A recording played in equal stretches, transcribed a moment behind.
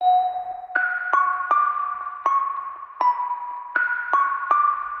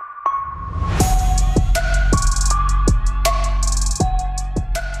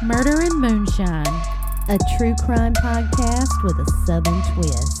Murder and Moonshine, a true crime podcast with a southern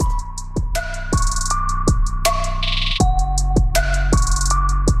twist.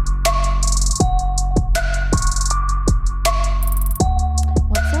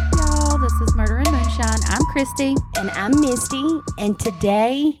 What's up, y'all? This is Murder and Moonshine. I'm Christy. And I'm Misty. And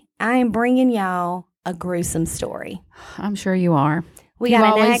today I am bringing y'all a gruesome story. I'm sure you are. We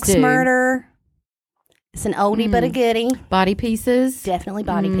got an axe murder. It's an oldie but a goodie. Body pieces. Definitely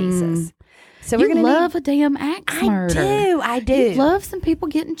body pieces. So we're gonna love a damn axe murder. I do. You love some people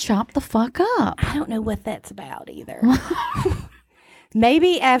getting chopped the fuck up. I don't know what that's about either.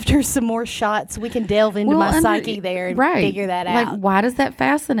 Maybe after some more shots, we can delve into my psyche there and figure that out. Like, why does that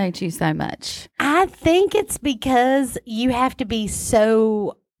fascinate you so much? I think it's because you have to be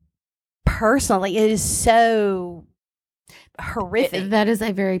so personal. Like, it is so horrific. That is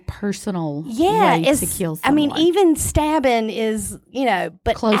a very personal way to kill someone. I mean, even stabbing is,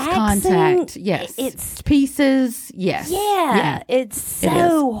 but close contact. Yes. It's pieces. Yes. Yeah. It's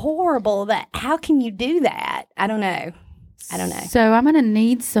so horrible that how can you do that? I don't know. So I'm going to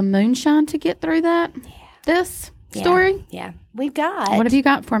need some moonshine to get through that. Yeah. This story. Yeah. We've got. What have you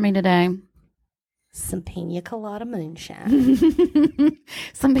got for me today? Some pina colada moonshine.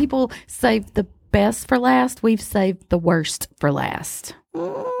 Some people save the best for last. We've saved the worst for last.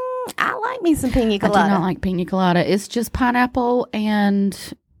 I like me some pina colada. I do not like pina colada. It's just pineapple and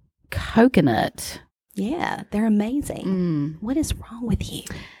coconut. Yeah, they're amazing. What is wrong with you?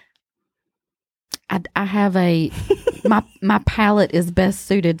 I have my palate is best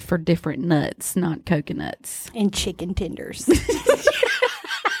suited for different nuts, not coconuts. And chicken tenders.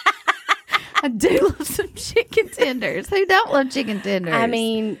 I do love some chicken tenders. Who don't love chicken tenders? I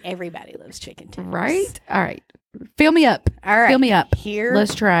mean, everybody loves chicken tenders. Right? All right. Fill me up. All right. Fill me up. Here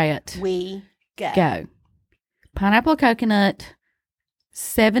let's try it. We go. Go. Pineapple coconut,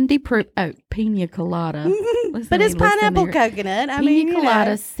 70 proof. Oh, pina colada. But it's pineapple coconut. Pina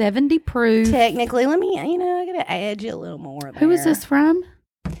colada, 70 proof. Technically, I got to add you a little more there. Who is this from?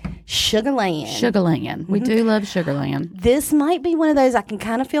 Sugarland. Sugarland. We do love Sugarland. This might be one of those, I can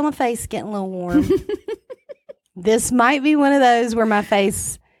kind of feel my face getting a little warm. This might be one of those where my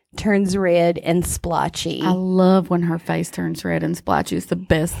face turns red and splotchy. I love when her face turns red and splotchy. It's the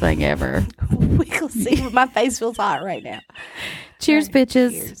best thing ever. We'll see. My face feels hot right now. Cheers, right,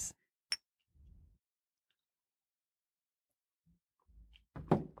 bitches. Cheers.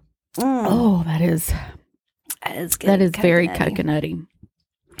 Oh, that is good. That is very coconutty.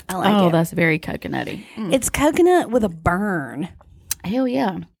 I like it. That's very coconutty. It's coconut with a burn. Hell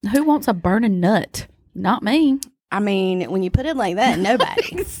yeah. Who wants a burning nut? Not me. I mean, when you put it like that, nobody.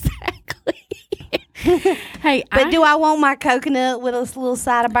 Exactly. Hey, do I want my coconut with a little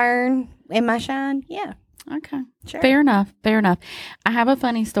side of burn in my shine? Yeah. Okay. Sure. Fair enough. I have a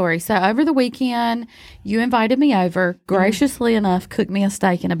funny story. So over the weekend, you invited me over, graciously enough, cooked me a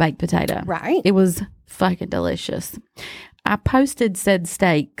steak and a baked potato. Right. It was fucking delicious. I posted said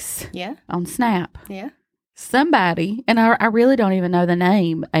steaks on Snap. Yeah. Somebody, and I really don't even know the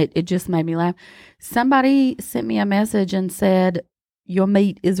name. It just made me laugh. Somebody sent me a message and said, your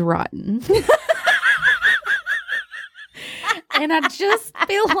meat is rotten. And I just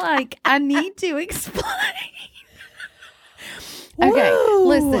feel like I need to explain. Okay,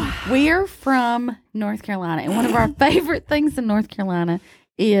 listen. We are from North Carolina, and one of our favorite things in North Carolina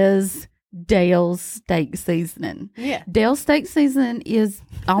is Dale's steak seasoning. Yeah. Dale's steak seasoning is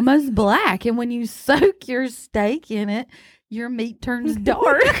almost black, and when you soak your steak in it, your meat turns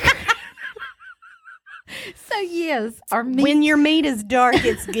dark. So yes, our meat. When your meat is dark,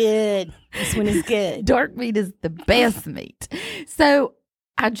 it's good. This one is good. Dark meat is the best meat. So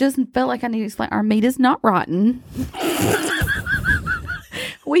I just felt like I need to explain. Our meat is not rotten.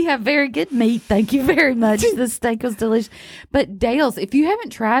 We have very good meat. Thank you very much. The steak was delicious. But Dale's, if you haven't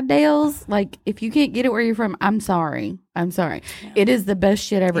tried Dale's, like if you can't get it where you're from, I'm sorry. No. It is the best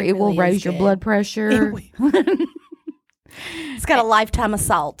shit ever. It will raise your blood pressure. It's got a lifetime of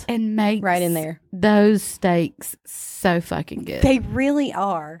salt and makes right in there. Those steaks so fucking good. They really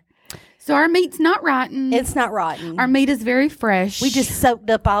are. So our meat's not rotten. It's not rotten. Our meat is very fresh. We just soaked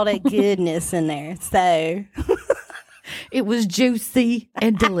up all that goodness in there. So it was juicy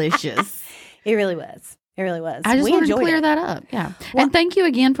and delicious. It really was. It really was. I just wanted to clear that up. Yeah. Well, and thank you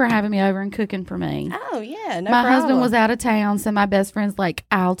again for having me over and cooking for me. Oh, yeah. No my problem. husband was out of town, so my best friend's like,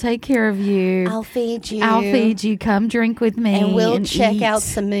 I'll take care of you. I'll feed you. Come drink with me. And we'll check out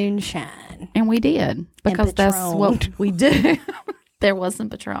some moonshine. And we did. Because that's what we do. There was some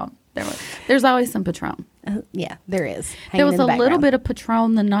Patron. There's always some Patron. Yeah, there is. There was a little bit of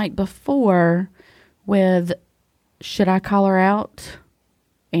Patron the night before with Should I Call Her Out?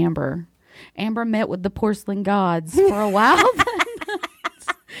 Amber. Amber met with the porcelain gods for a while.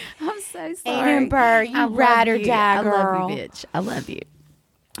 I'm so sorry. Amber, you ride or die, girl. I love you, bitch. I love you.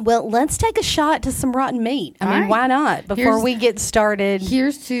 Well, let's take a shot to some rotten meat. I mean, why not? Before we get started,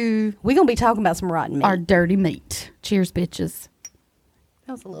 here's to we're going to be talking about some rotten meat. Our dirty meat. Cheers, bitches.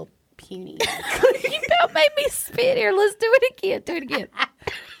 That was a little puny. You about made me spit here. Let's do it again. Do it again. I'm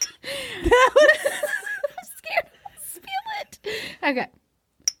scared to spill it. Okay.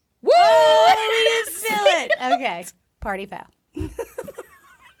 Woo! Oh, we didn't spill it. Okay. Party foul.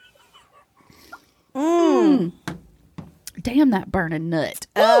 Damn that burning nut.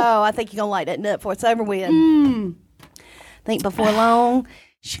 Oh, I think you're going to like that nut before it's over with. I think before long,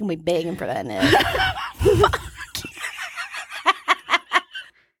 she's going to be begging for that nut.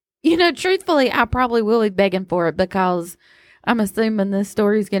 You know, truthfully, I probably will be begging for it because I'm assuming this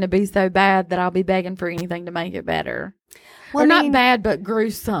story's going to be so bad that I'll be begging for anything to make it better. Well, not bad, but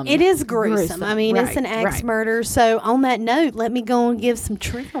gruesome. It is gruesome. I mean, it's an axe murder. So on that note, let me go and give some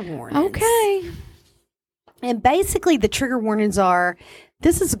trigger warnings. Okay. And basically the trigger warnings are,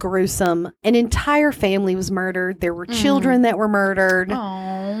 this is gruesome. An entire family was murdered. There were children that were murdered.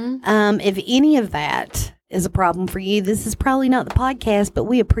 If any of that is a problem for you, this is probably not the podcast, but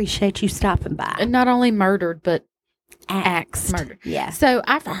we appreciate you stopping by. And not only murdered, but axed. Murdered. Yeah. So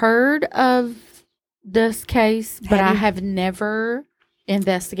I've heard of this case, but I have never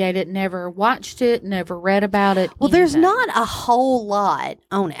investigated, never watched it, never read about it. Well, there's not a whole lot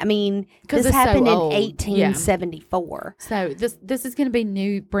on it. I mean, this happened in 1874. So this is going to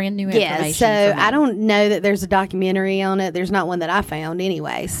be brand new information. Yeah, so I don't know that there's a documentary on it. There's not one that I found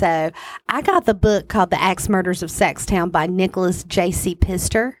anyway. So I got the book called The Axe Murders of Saxtown by Nicholas J.C.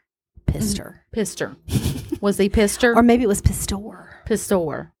 Pister. Pister. Was he Pister? Or maybe it was Pistor.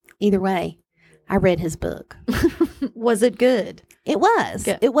 Pistor. Either way, I read his book. Was it good? It was.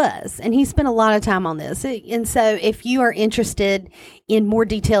 Good. It was. And he spent a lot of time on this. And so if you are interested in more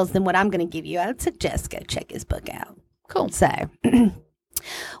details than what I'm going to give you, I'd suggest go check his book out. Cool. So,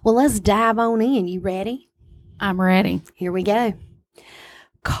 well, let's dive on in. You ready? I'm ready. Here we go.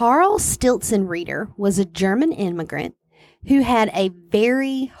 Karl Stiltzenrieder was a German immigrant who had a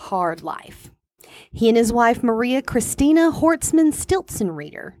very hard life. He and his wife, Maria Christina Hortzman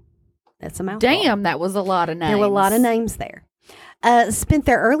Stiltzenrieder, that's a mouthful. Damn, that was a lot of names. There were a lot of names there. Spent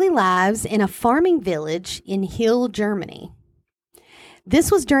their early lives in a farming village in Hill, Germany.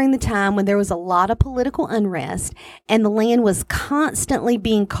 This was during the time when there was a lot of political unrest and the land was constantly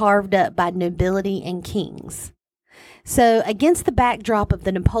being carved up by nobility and kings. So, against the backdrop of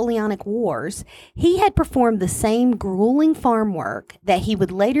the Napoleonic Wars, he had performed the same grueling farm work that he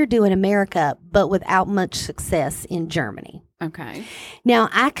would later do in America, but without much success in Germany. Okay. Now,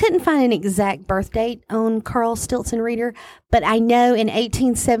 I couldn't find an exact birth date on Karl Stiltzenrieder, but I know in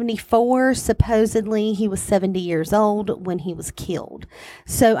 1874, supposedly he was 70 years old when he was killed.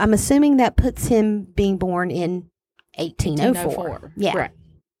 So, I'm assuming that puts him being born in 1804. Yeah. Right.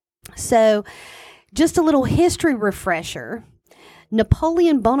 So, just a little history refresher.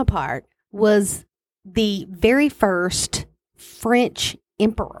 Napoleon Bonaparte was the very first French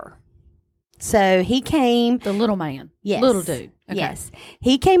emperor. So he came... The little man. Yes. Little dude. Okay. Yes.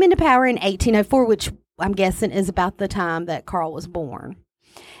 He came into power in 1804, which I'm guessing is about the time that Karl was born.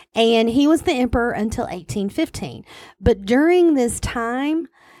 And he was the emperor until 1815. But during this time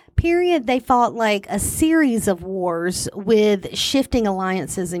period, they fought like a series of wars with shifting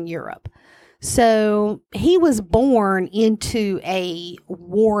alliances in Europe. So he was born into a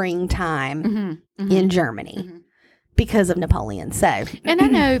warring time in Germany because of Napoleon. So, and I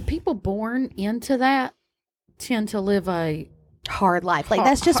know people born into that tend to live a hard life. Like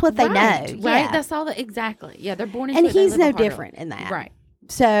that's just what they know. Right. Yeah. That's all that exactly. Yeah. They're born into and it. he's no different in that. Right.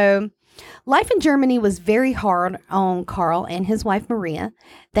 So life in Germany was very hard on Karl and his wife Maria.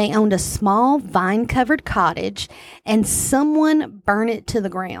 They owned a small vine-covered cottage, and someone burned it to the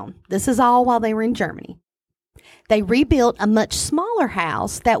ground. This is all while they were in Germany. They rebuilt a much smaller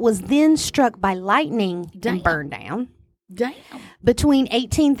house that was then struck by lightning and burned down. Damn. Between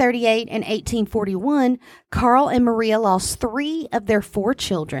 1838 and 1841, Karl and Maria lost 3 of their 4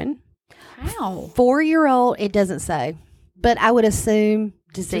 children. How? 4-year-old, it doesn't say, but I would assume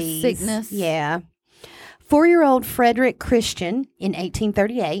disease. Just sickness. Yeah. 4-year-old Frederick Christian in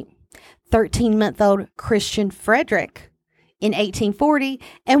 1838, 13-month-old Christian Frederick in 1840,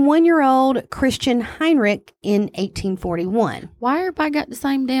 and 1-year-old Christian Heinrich in 1841. Why everybody got the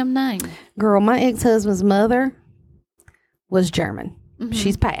same damn name? Girl, my ex-husband's mother was German.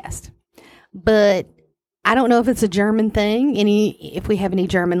 She's passed. But I don't know if it's a German thing. If we have any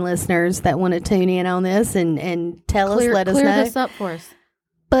German listeners that want to tune in on this and tell us, let us know. Clear this up for us.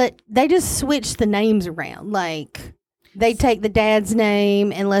 But they just switch the names around. Like, they take the dad's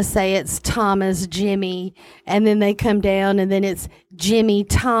name, and let's say it's Thomas Jimmy, and then they come down, and then it's Jimmy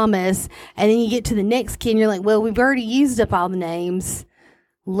Thomas, and then you get to the next kid, and you're like, well, we've already used up all the names.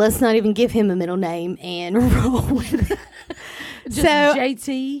 Let's not even give him a middle name and roll with it. Just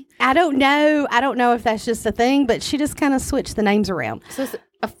JT. I don't know. I don't know if that's just a thing, but she just kind of switched the names around. So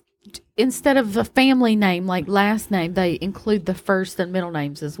instead of a family name, like last name, they include the first and middle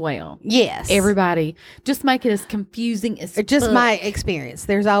names as well. Yes. Everybody. Just make it as confusing as just fuck. my experience.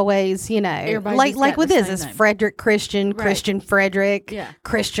 There's always, Everybody like with this, it's name. Frederick Christian, Right. Christian Frederick, Yeah.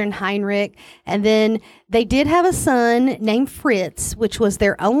 Christian Heinrich. And then they did have a son named Fritz, which was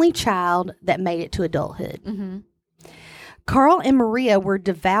their only child that made it to adulthood. Mm-hmm. Carl and Maria were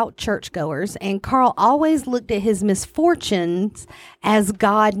devout churchgoers, and Carl always looked at his misfortunes as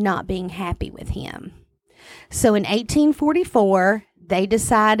God not being happy with him. So in 1844, they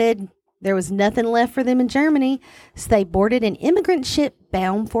decided there was nothing left for them in Germany, so they boarded an immigrant ship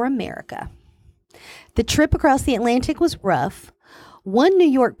bound for America. The trip across the Atlantic was rough. One New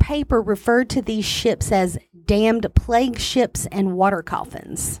York paper referred to these ships as damned plague ships and water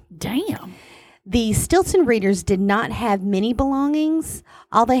coffins. Damn. The Stilton readers did not have many belongings.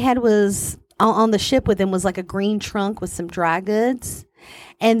 All they had was on the ship with them was like a green trunk with some dry goods.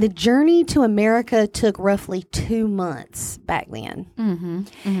 And the journey to America took roughly 2 months back then. Mm-hmm.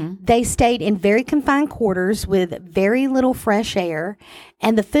 Mm-hmm. They stayed in very confined quarters with very little fresh air,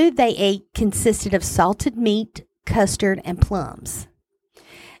 and the food they ate consisted of salted meat, custard, and plums.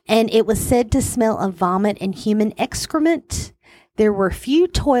 And it was said to smell of vomit and human excrement. There were few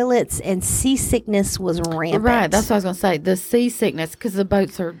toilets, and seasickness was rampant. Right, that's what I was going to say. The seasickness, because the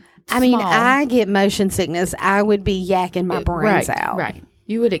boats are I mean, small. I get motion sickness. I would be yakking my brains out. Right.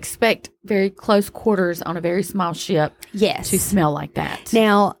 You would expect very close quarters on a very small ship Yes. to smell like that.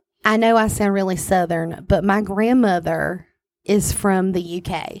 Now, I know I sound really Southern, but my grandmother is from the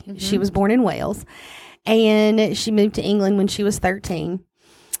UK. Mm-hmm. She was born in Wales, and she moved to England when she was 13.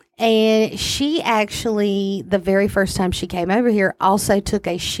 And she actually, the very first time she came over here, also took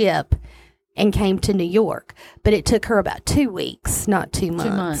a ship and came to New York. But it took her about 2 weeks, not 2 months. 2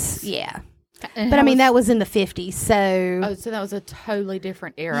 months. Yeah. And But I how mean, was- that was in the 50s. So, Oh, so that was a totally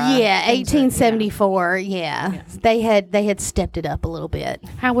different era. yeah, Things are- 1874. Yeah. They had stepped it up a little bit. yeah.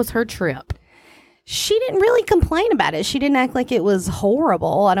 How was her trip? She didn't really complain about it. She didn't act like it was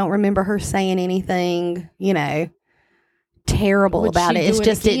horrible. I don't remember her saying anything, terrible Would about she it. It's do it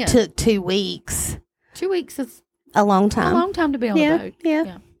just again? it took 2 weeks. 2 weeks is A long time. a long time to be on yeah, a boat.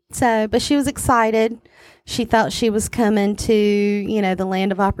 yeah. So, but she was excited. She thought she was coming to, the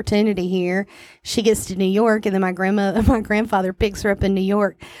land of opportunity here. She gets to New York, and then my grandfather picks her up in New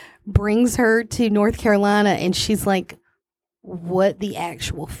York, brings her to North Carolina, and she's like, what the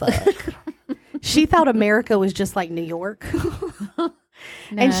actual fuck? She thought America was just like New York.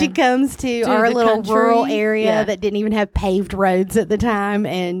 And she comes to our the little country. rural area Yeah. that didn't even have paved roads at the time.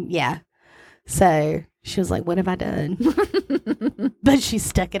 And yeah. So she was like, what have I done? But she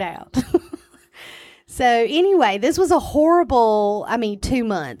stuck it out. So anyway, this was a horrible, 2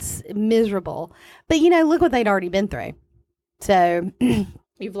 months, miserable. But, look what they'd already been through. So.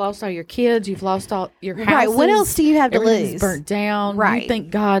 You've lost all your kids. You've lost all your houses. Right. What else do you have to Everything's lose? burnt down. Right. You think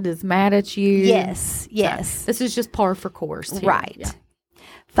God is mad at you. Yes. Yes. So, this is just par for course. Here. Right. Yeah.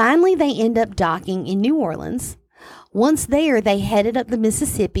 Finally, they end up docking in New Orleans. Once there, they headed up the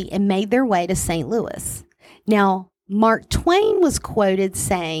Mississippi and made their way to St. Louis. Now, Mark Twain was quoted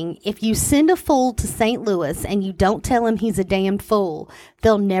saying, if you send a fool to St. Louis and you don't tell him he's a damned fool,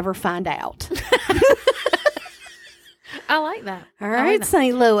 they'll never find out. I like that. All I right, like that.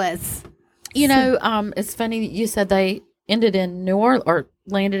 St. Louis. It's funny that you said they ended in New Orleans or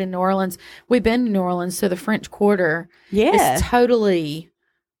landed in New Orleans. We've been to New Orleans, so the French Quarter Yeah. is totally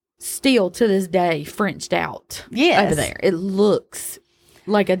still to this day Frenched out Yes. over there. It looks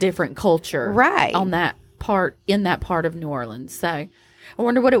like a different culture Right. in that part of New Orleans. So I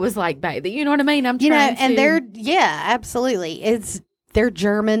wonder what it was like back then. You know what I mean? I'm You know, trying and to, absolutely. They're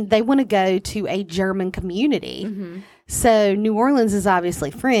German. They want to go to a German community. Mm-hmm. So New Orleans is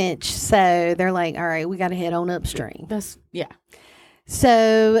obviously French. So they're like, all right, we got to head on upstream. yeah.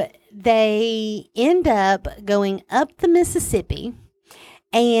 So they end up going up the Mississippi,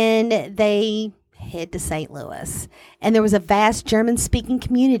 and they head to St. Louis. And there was a vast German-speaking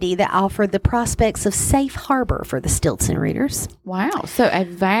community that offered the prospects of safe harbor for the Stilton readers. Wow. So a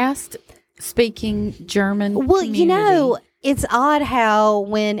vast speaking German Well, community. it's odd how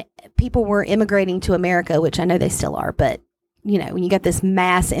when people were immigrating to America, which I know they still are, but when you got this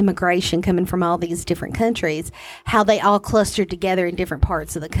mass immigration coming from all these different countries, how they all clustered together in different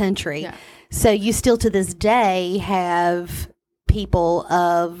parts of the country. Yeah. So you still to this day have people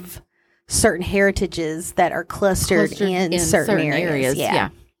of certain heritages that are clustered in certain areas. Yeah.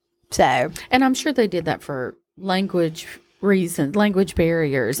 So, and I'm sure they did that for language reasons, language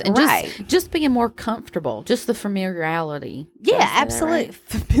barriers, and just being more comfortable, just the familiarity. Yeah, absolutely. Right?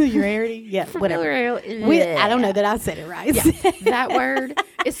 Familiarity. Yeah, whatever. I don't know that I said it right. Yeah, that word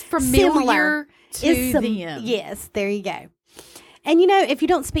is familiar to them. Yes, there you go. And, if you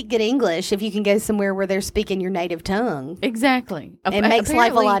don't speak good English, if you can go somewhere where they're speaking your native tongue. Exactly. It makes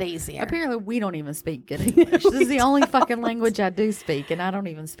life a lot easier. Apparently, we don't even speak good English. This is the only fucking language I do speak, and I don't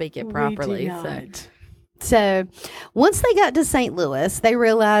even speak it properly. We do not. So, once they got to St. Louis, they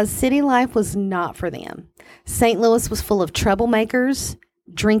realized city life was not for them. St. Louis was full of troublemakers,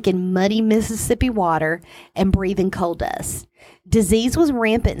 drinking muddy Mississippi water, and breathing coal dust. Disease was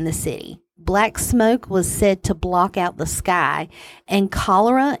rampant in the city. Black smoke was said to block out the sky, and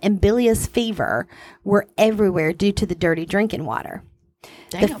cholera and bilious fever were everywhere due to the dirty drinking water.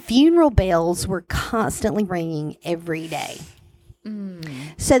 Damn. The funeral bells were constantly ringing every day.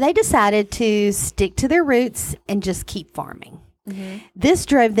 So they decided to stick to their roots and just keep farming. Mm-hmm. This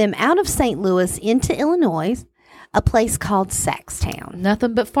drove them out of St. Louis into Illinois, a place called Saxtown.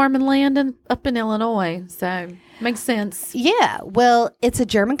 Nothing but farming land up in Illinois, so makes sense. Yeah, well, it's a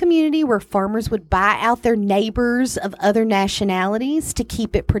German community where farmers would buy out their neighbors of other nationalities to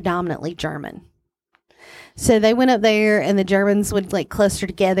keep it predominantly German. So they went up there, and the Germans would cluster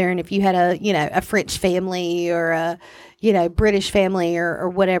together. And if you had a French family or a British family or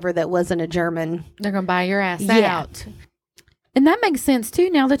whatever that wasn't a German, they're gonna buy your ass out. And that makes sense too.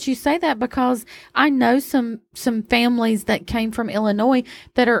 Now that you say that, because I know some families that came from Illinois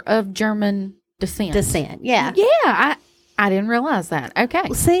that are of German descent. Yeah. Yeah. I didn't realize that. Okay.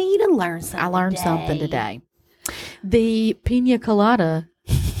 Well, see, you didn't learn something. I learned something today. The pina colada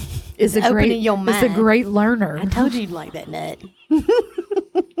is a great learner. I told you you'd like that nut.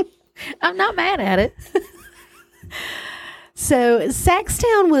 I'm not mad at it. So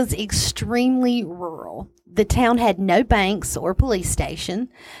Saxtown was extremely rural. The town had no banks or police station.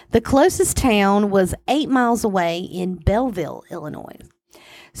 The closest town was 8 miles away in Belleville, Illinois.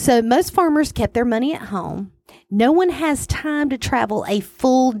 So most farmers kept their money at home. No one has time to travel a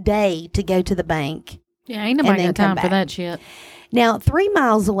full day to go to the bank. Yeah, ain't nobody got time for that shit. Now, 3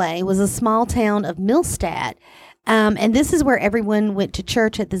 miles away was a small town of Millstadt, and this is where everyone went to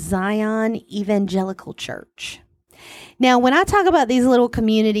church at the Zion Evangelical Church. Now, when I talk about these little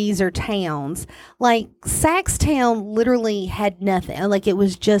communities or towns, Saxtown literally had nothing. It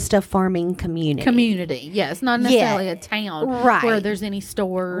was just a farming community. Yeah, it's not necessarily a town where there's any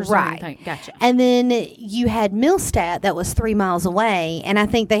stores or anything. Gotcha. And then you had Millstadt that was 3 miles away, and I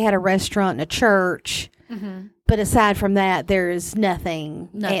think they had a restaurant and a church. Mm-hmm. But aside from that, there's nothing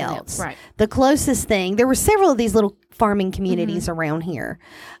else. Right. The closest thing, there were several of these little farming communities around here,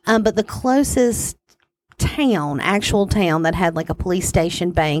 but the closest actual town that had a police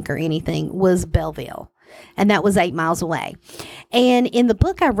station, bank, or anything was Belleville. And that was 8 miles away. And in the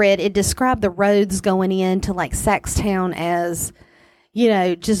book I read, it described the roads going into Saxtown as,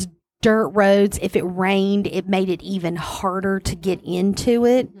 just dirt roads. If it rained, it made it even harder to get into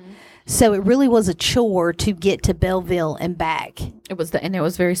it. Mm-hmm. So it really was a chore to get to Belleville and back. It was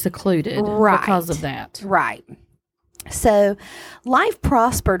very secluded because of that. Right. So life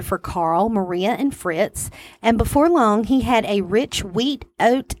prospered for Carl, Maria, and Fritz, and before long he had a rich wheat,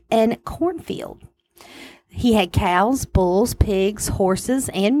 oat, and cornfield. He had cows, bulls, pigs, horses,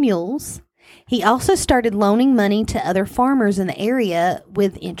 and mules. He also started loaning money to other farmers in the area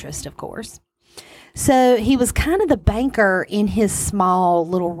with interest, of course. So he was kind of the banker in his small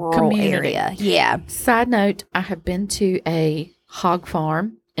little rural area. Yeah. Side note, I have been to a hog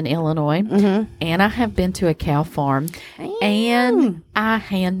farm in Illinois, and I have been to a cow farm, and I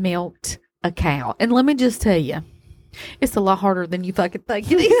hand milked a cow. And let me just tell you, it's a lot harder than you fucking think.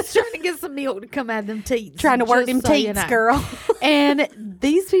 He's trying to get some milk to come out of them teats. Trying to work them teats, girl. And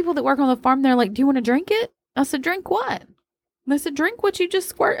these people that work on the farm, they're like, do you want to drink it? I said, drink what? They said, drink what you just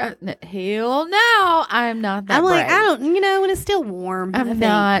squirt. Hell no, I'm not that brave. I don't, when it's still warm. I'm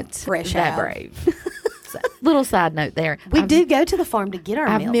not fresh that brave. So, little side note there. We do go to the farm to get our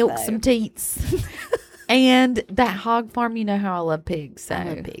milk. I've milked some teats. And that hog farm, you know how I love pigs. So I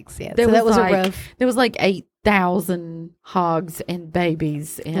love pigs, yeah. So that was a rough. There was 8,000 hogs and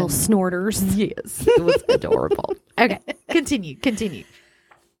babies. And little snorters. Yes, it was adorable. Okay, continue.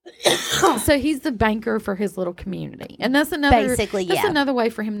 So he's the banker for his little community, and that's another basically that's another way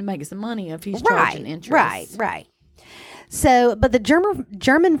for him to make some money if he's charging interest. Right. So, but the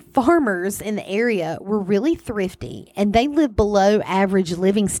German farmers in the area were really thrifty, and they lived below average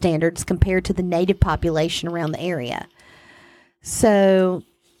living standards compared to the native population around the area. So,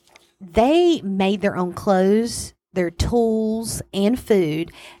 they made their own clothes, their tools, and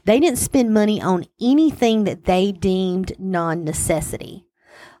food. They didn't spend money on anything that they deemed non-necessity.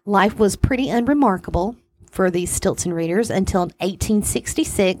 Life was pretty unremarkable for these Stilton readers until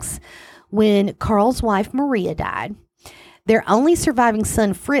 1866, when Carl's wife Maria died. Their only surviving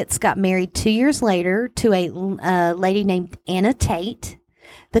son, Fritz, got married 2 years later to a lady named Anna Tate.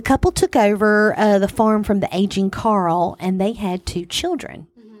 The couple took over the farm from the aging Carl, and they had 2 children.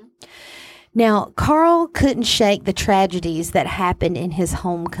 Now, Carl couldn't shake the tragedies that happened in his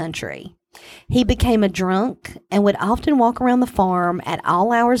home country. He became a drunk and would often walk around the farm at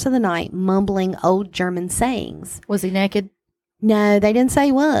all hours of the night mumbling old German sayings. Was he naked? No, they didn't say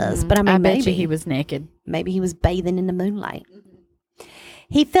he was, but I mean, bet maybe you he was naked. Maybe he was bathing in the moonlight.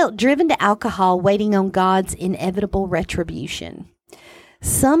 He felt driven to alcohol, waiting on God's inevitable retribution.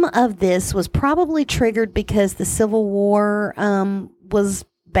 Some of this was probably triggered because the Civil War was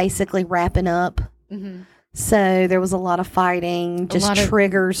basically wrapping up. Mm-hmm. So there was a lot of fighting, just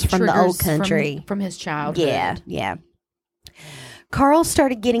triggers from the old country. From his childhood. Yeah. Carl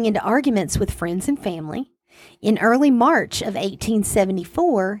started getting into arguments with friends and family. In early March of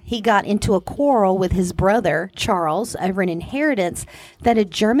 1874, he got into a quarrel with his brother, Charles, over an inheritance that a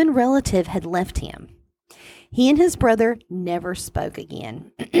German relative had left him. He and his brother never spoke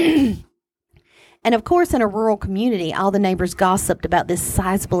again. And of course, in a rural community, all the neighbors gossiped about this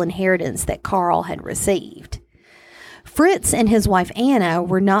sizable inheritance that Carl had received. Fritz and his wife Anna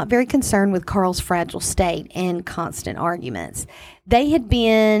were not very concerned with Carl's fragile state and constant arguments. They had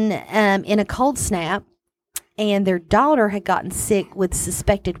been in a cold snap, and their daughter had gotten sick with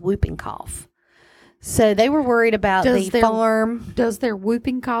suspected whooping cough. So they were worried about the farm. Does their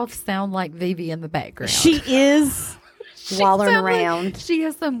whooping cough sound like Vivi in the background? She is wallowing around. She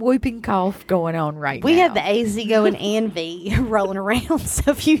has some whooping cough going on right now. We have the AZ going and V rolling around.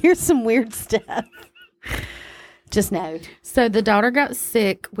 So if you hear some weird stuff, just know. So the daughter got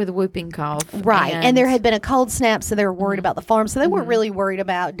sick with whooping cough. Right. And there had been a cold snap, so they were worried about the farm. So they weren't really worried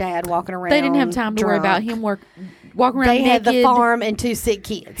about Dad walking around. They didn't have time to worry about him walking around naked. They had the farm and 2 sick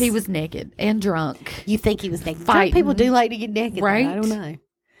kids. He was naked and drunk. You think he was naked? Drunk people do like to get naked, right? I don't know.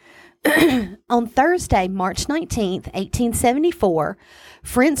 On Thursday, March 19th, 1874,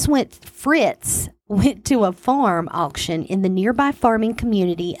 Fritz went to a farm auction in the nearby farming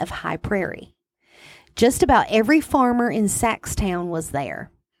community of High Prairie. Just about every farmer in Saxtown was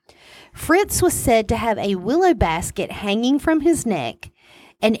there. Fritz was said to have a willow basket hanging from his neck,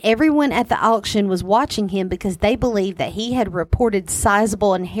 and everyone at the auction was watching him because they believed that he had reported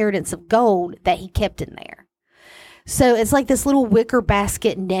sizable inheritance of gold that he kept in there. So it's like this little wicker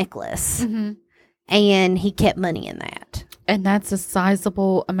basket necklace, and he kept money in that. And that's a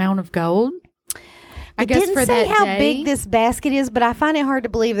sizable amount of gold? I guess didn't say how big this basket is, but I find it hard to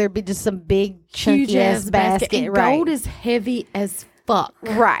believe there'd be just some big chunky ass basket. And gold is heavy as fuck.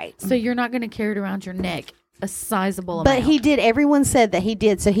 Right. So you're not going to carry it around your neck. A sizable amount. But he did. Everyone said that he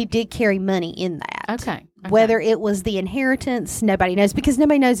did. So he did carry money in that. Okay. Whether it was the inheritance, nobody knows, because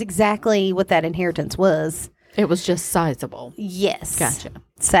nobody knows exactly what that inheritance was. It was just sizable. Yes. Gotcha.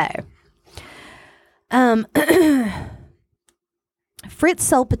 So, Fritz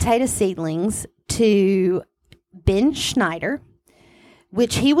sold potato seedlings to Ben Schneider,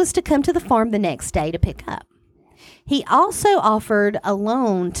 which he was to come to the farm the next day to pick up. He also offered a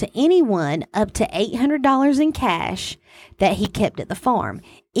loan to anyone up to $800 in cash that he kept at the farm,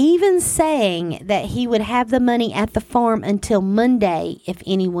 even saying that he would have the money at the farm until Monday if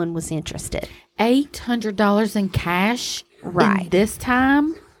anyone was interested. $800 in cash in this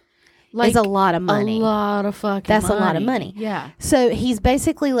time? Is a lot of money. A lot of fucking That's money. a lot of money. Yeah. So he's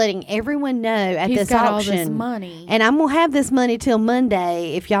basically letting everyone know at He's this got auction. All this money. And I'm going to have this money till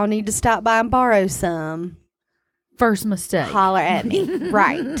Monday. If y'all need to stop by and borrow some. First mistake. Holler at me.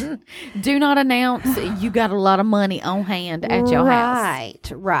 Right. Do not announce you got a lot of money on hand at your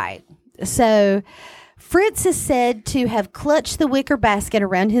house. Right. So Fritz is said to have clutched the wicker basket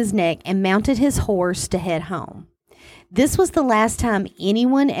around his neck and mounted his horse to head home. This was the last time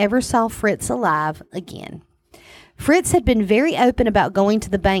anyone ever saw Fritz alive again. Fritz had been very open about going to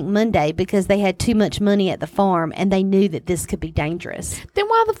the bank Monday because they had too much money at the farm and they knew that this could be dangerous. Then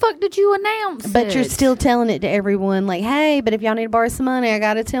why the fuck did you announce it? But you're still telling it to everyone like, hey, but if y'all need to borrow some money, I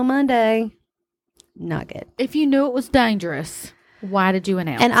got it till Monday. Not good. If you knew it was dangerous, why did you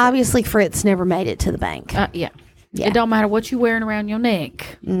announce it? And obviously Fritz never made it to the bank. Yeah. It don't matter what you're wearing around your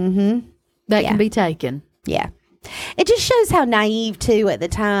neck. Mm-hmm. That can be taken. Yeah. It just shows how naive, too, at the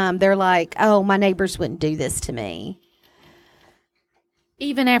time. They're like, oh, my neighbors wouldn't do this to me.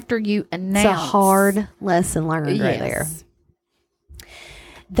 Even after you announce. It's a hard lesson learned right there.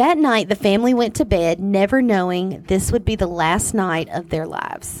 That night, the family went to bed, never knowing this would be the last night of their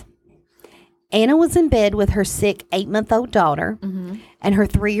lives. Anna was in bed with her sick 8-month-old daughter and her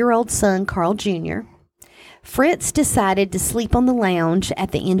 3-year-old son, Carl Jr. Fritz decided to sleep on the lounge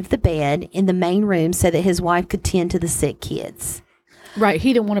at the end of the bed in the main room so that his wife could tend to the sick kids. Right.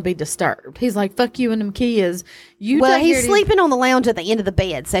 He didn't want to be disturbed. He's like, fuck you and them kids. He's sleeping on the lounge at the end of the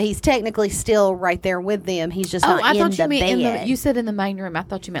bed, so he's technically still right there with them. He's just not in the bed. You said in the main room. I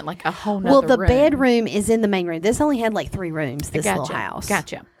thought you meant like a whole nother room. Well, the bedroom is in the main room. This only had like 3 rooms, this little house.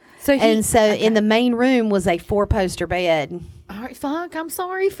 Gotcha. So in the main room was a 4-poster bed. All right, fuck. I'm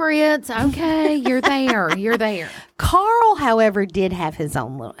sorry, Fritz. Okay, you're there. You're there. Carl, however, did have his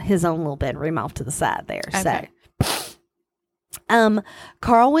own little bedroom off to the side there. Okay. So,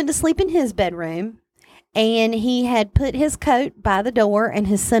 Carl went to sleep in his bedroom, and he had put his coat by the door, and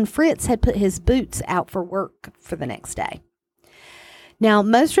his son Fritz had put his boots out for work for the next day. Now,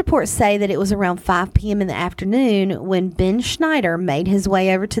 most reports say that it was around 5 p.m. in the afternoon when Ben Schneider made his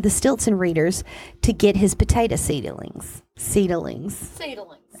way over to the Stilton Readers to get his potato seedlings. Seedlings.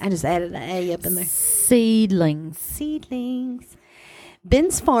 I just added an A up in there. Seedlings.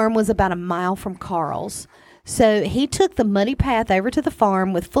 Ben's farm was about a mile from Carl's, so he took the muddy path over to the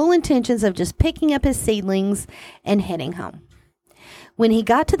farm with full intentions of just picking up his seedlings and heading home. When he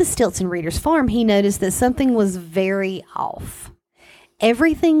got to the Stilton Readers farm, he noticed that something was very off.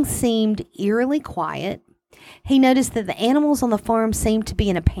 Everything seemed eerily quiet. He noticed that the animals on the farm seemed to be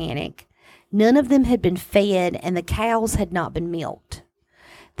in a panic. None of them had been fed, and the cows had not been milked.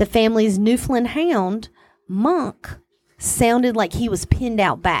 The family's Newfoundland hound, Monk, sounded like he was pinned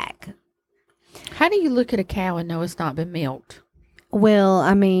out back. How do you look at a cow and know it's not been milked? Well,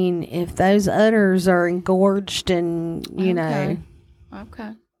 I mean, if those udders are engorged and, you know.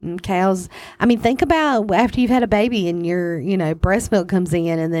 Okay. And cows, I mean, think about after you've had a baby and your, breast milk comes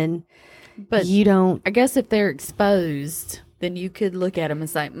in and then you don't. I guess if they're exposed, then you could look at them and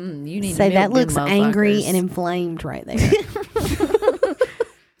say, you need say to milk that looks them angry and inflamed right there.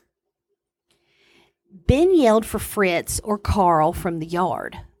 Ben yelled for Fritz or Carl from the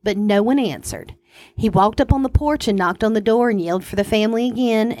yard, but no one answered. He walked up on the porch and knocked on the door and yelled for the family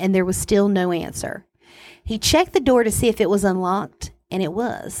again, and there was still no answer. He checked the door to see if it was unlocked, and it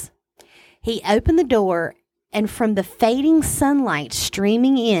was. He opened the door, and from the fading sunlight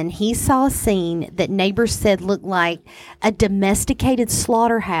streaming in, he saw a scene that neighbors said looked like a domesticated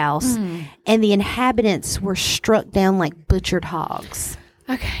slaughterhouse, and the inhabitants were struck down like butchered hogs.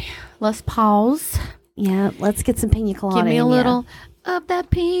 Okay, let's pause. Yeah, let's get some pina colada. Give me a little of that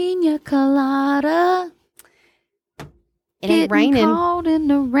pina colada. It ain't raining. Caught in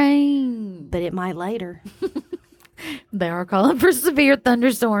the rain. But it might later. They are calling for severe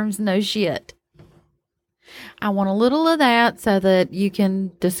thunderstorms. No shit. I want a little of that so that you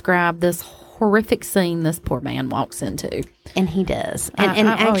can describe this horrific scene this poor man walks into. And he does. And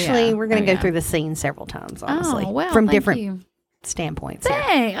actually, we're going to go through the scene several times, honestly. Oh, well, from different standpoints.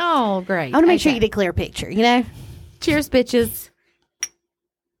 Hey, oh, great. I want to make sure you get a clear picture, Cheers, bitches.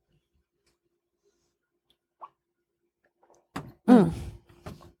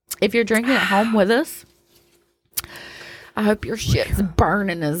 If you're drinking at home with us, I hope your shit's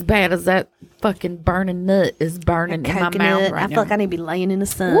burning as bad as that fucking burning nut is burning in my mouth right now. I feel like I need to be laying in the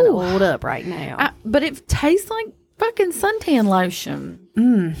sun, oiled up right now. But it tastes like fucking suntan lotion.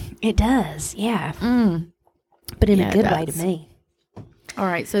 It does, yeah. But in a good way to me. All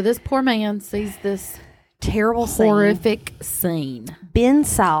right, so this poor man sees this terrible horrific scene. Ben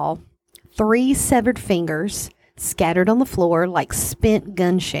saw 3 severed fingers scattered on the floor like spent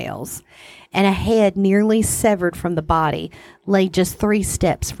gun shells, and a head nearly severed from the body lay just 3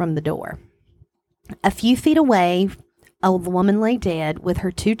 steps from the door. A few feet away, a woman lay dead with her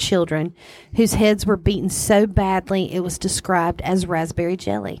 2 children, whose heads were beaten so badly it was described as raspberry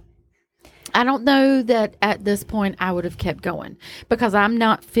jelly. I don't know that at this point I would have kept going because I'm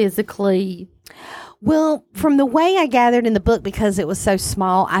not physically... Well, from the way I gathered in the book, because it was so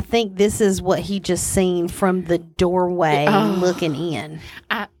small, I think this is what he just seen from the doorway looking in.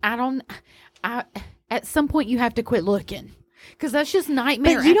 At some point you have to quit looking because that's just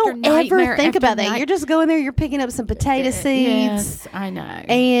nightmare. But you don't ever think about that. You're just going there, you're picking up some potato seeds. Yes, I know.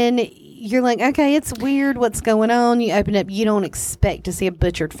 And you're like, okay, it's weird what's going on. You open up, you don't expect to see a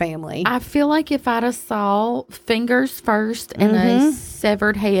butchered family. I feel like if I'd have saw fingers first and a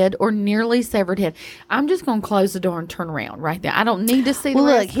severed head or nearly severed head, I'm just going to close the door and turn around right there. I don't need to see the Well,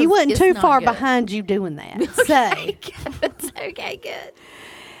 rest. look, he wasn't too far good. behind you doing that. Okay, good. Okay,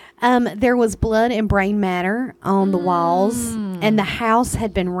 good. There was blood and brain matter on the walls, and the house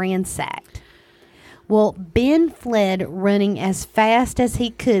had been ransacked. Well, Ben fled running as fast as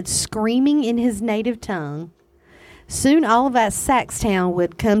he could, screaming in his native tongue. Soon all of that Saxtown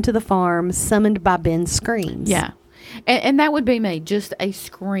would come to the farm, summoned by Ben's screams. Yeah. And that would be me, just a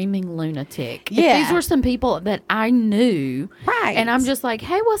screaming lunatic. Yeah. If these were some people that I knew. Right. And I'm just like,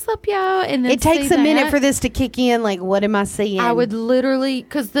 hey, what's up, y'all? And then it takes a minute for this to kick in. Like, what am I seeing? I would literally,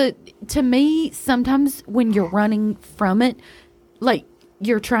 because to me, sometimes when you're running from it, like,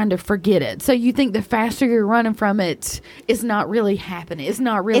 you're trying to forget it. So you think the faster you're running from it, it's not really happening. It's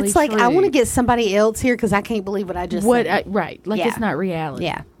not really It's like, true. I want to get somebody else here because I can't believe what I just said. Right. Like, it's not reality.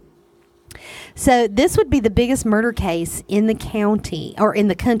 Yeah. So this would be the biggest murder case in the county, or in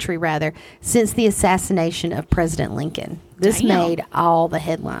the country rather, since the assassination of President Lincoln. This made all the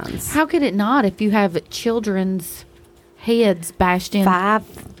headlines. How could it not if you have children's heads bashed in?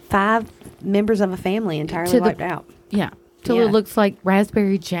 Five members of a family entirely wiped out. Yeah. Till it looks like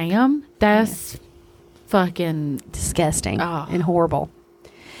raspberry jam. That's fucking disgusting and horrible.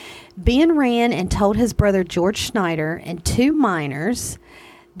 Ben ran and told his brother George Schneider and two minors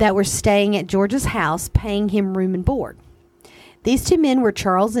that were staying at George's house, paying him room and board. These two men were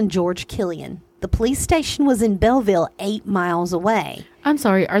Charles and George Killian. The police station was in Belleville, 8 miles away. I'm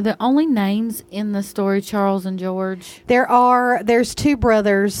sorry, are the only names in the story Charles and George? There's two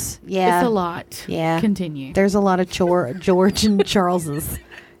brothers. Yeah. It's a lot. Yeah. Continue. There's a lot of George and Charleses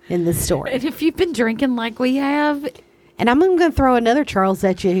in this story. And if you've been drinking like we have... And I'm going to throw another Charles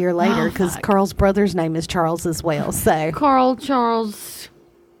at you here later because Carl's brother's name is Charles as well. So Carl, Charles...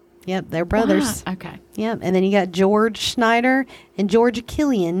 Yep, they're brothers. Wow. Okay. Yep, and then you got George Schneider and George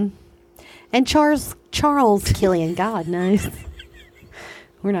Killian and Charles Killian. God knows.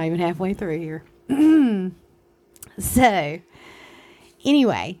 We're not even halfway through here. So,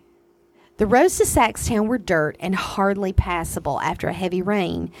 anyway, the roads to Saxtown were dirt and hardly passable after a heavy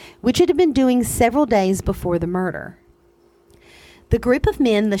rain, which it had been doing several days before the murder. The group of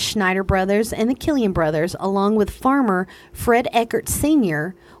men, the Schneider brothers and the Killian brothers, along with farmer Fred Eckert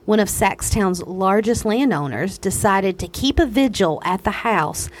Sr., one of Saxtown's largest landowners, decided to keep a vigil at the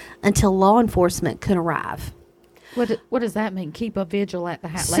house until law enforcement could arrive. What does that mean? Keep a vigil at the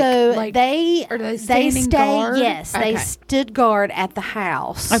house? So they standing guard? Yes, okay. They stood guard at the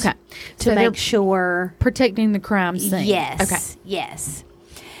house. Okay, to make sure protecting the crime scene. Yes. Okay. Yes.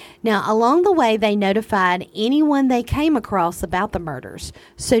 Now, along the way, they notified anyone they came across about the murders.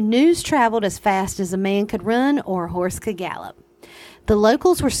 So news traveled as fast as a man could run or a horse could gallop. The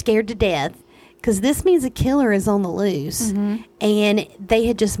locals were scared to death because this means a killer is on the loose. Mm-hmm. And they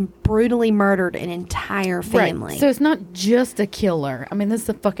had just brutally murdered an entire family. Right. So it's not just a killer. I mean, this is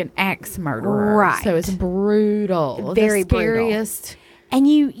a fucking axe murderer. Right. So it's brutal. Very the scariest brutal. And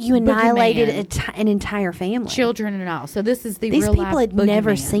you annihilated an entire family. Children and all. So this is These real people had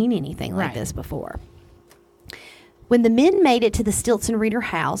never seen anything like this before. When the men made it to the Stilson Reeder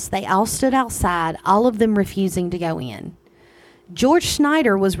house, they all stood outside, all of them refusing to go in. George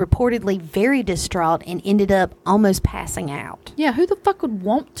Schneider was reportedly very distraught and ended up almost passing out. Yeah, who the fuck would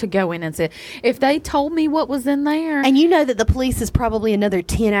want to go in and say, if they told me what was in there? And you know that the police is probably another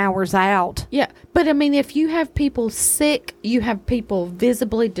 10 hours out. Yeah, but I mean, if you have people sick, you have people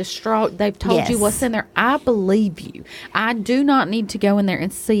visibly distraught, they've told you what's in there, I believe you. I do not need to go in there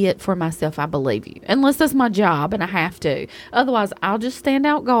and see it for myself. I believe you. Unless that's my job and I have to. Otherwise, I'll just stand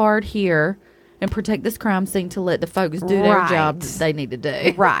out guard here and protect this crime scene to let the folks do their job that they need to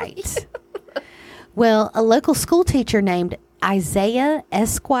do. Right. Well, a local school teacher named Isaiah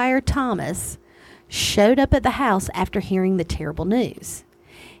Esquire Thomas showed up at the house after hearing the terrible news.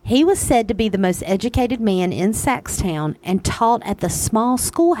 He was said to be the most educated man in Saxtown and taught at the small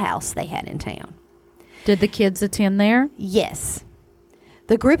schoolhouse they had in town. Did the kids attend there? Yes.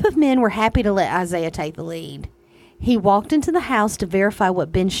 The group of men were happy to let Isaiah take the lead. He walked into the house to verify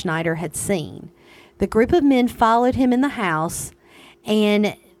what Ben Schneider had seen. The group of men followed him in the house,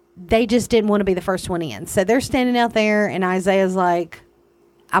 and they just didn't want to be the first one in. So they're standing out there, and Isaiah's like,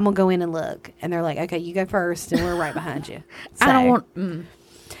 I'm going to go in and look. And they're like, okay, you go first, and we're right behind you. So, I don't want...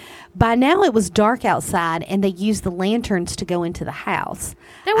 By now, it was dark outside, and they used the lanterns to go into the house.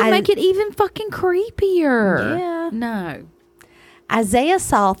 That would make it even fucking creepier. Yeah. No. Isaiah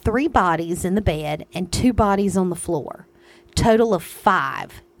saw 3 bodies in the bed and 2 bodies on the floor. Total of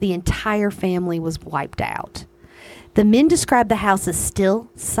 5 the entire family was wiped out. The men described the house as still,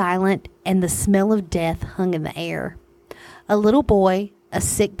 silent, and the smell of death hung in the air. A little boy, a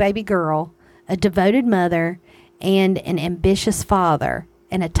sick baby girl, a devoted mother, and an ambitious father,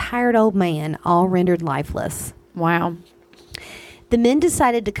 and a tired old man, all rendered lifeless. Wow. The men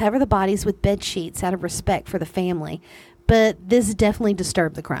decided to cover the bodies with bed sheets out of respect for the family, but this definitely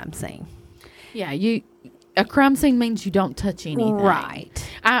disturbed the crime scene. Yeah, a crime scene means you don't touch anything. Right.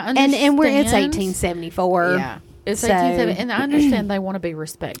 I understand. And it's 1874. Yeah. It's 1870, and I understand they want to be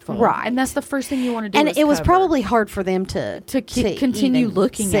respectful. Right. And that's the first thing you want to do. And is it was cover. probably hard for them to continue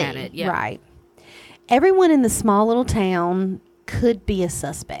looking see. at it. Yeah. Right. Everyone in the small little town could be a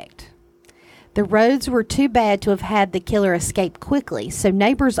suspect. The roads were too bad to have had the killer escape quickly, so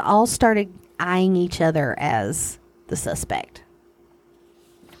neighbors all started eyeing each other as the suspect.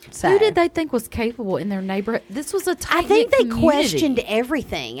 So, who did they think was capable in their neighborhood? This was a tight-knit I think they community. questioned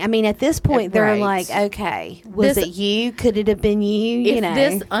everything. I mean, at this point, they're Right. like, okay, was it you? Could it have been you? If You know,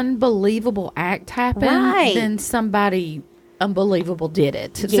 this unbelievable act happened, Right. then somebody unbelievable did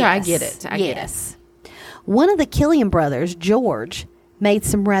it. So I get it. I get it. One of the Killian brothers, George, made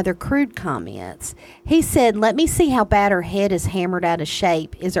some rather crude comments. He said, "Let me see how bad her head is hammered out of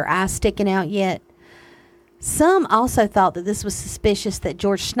shape. Is her eye sticking out yet?" Some also thought that this was suspicious that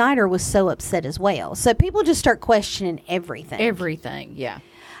George Snyder was so upset as well. So people just start questioning everything. Everything, yeah.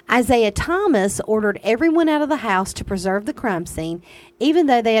 Isaiah Thomas ordered everyone out of the house to preserve the crime scene, even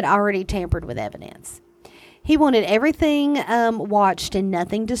though they had already tampered with evidence. He wanted everything watched and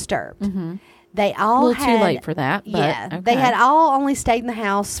nothing disturbed. Mm-hmm. They all a little too late for that. But yeah, okay. they had all only stayed in the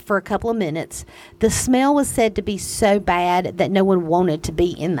house for a couple of minutes. The smell was said to be so bad that no one wanted to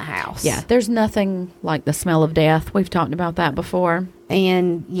be in the house. Yeah, there's nothing like the smell of death. We've talked about that before.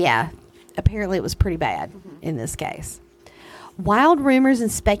 And yeah, apparently it was pretty bad in this case. Wild rumors and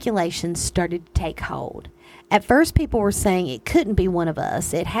speculations started to take hold. At first, people were saying it couldn't be one of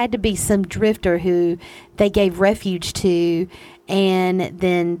us. It had to be some drifter who they gave refuge to, and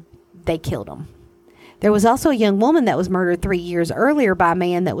then they killed him. There was also a young woman that was murdered 3 years earlier by a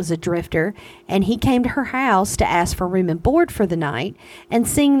man that was a drifter, and he came to her house to ask for room and board for the night, and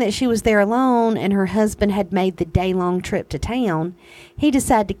seeing that she was there alone and her husband had made the day-long trip to town, he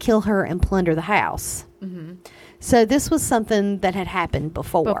decided to kill her and plunder the house. Mm-hmm. So this was something that had happened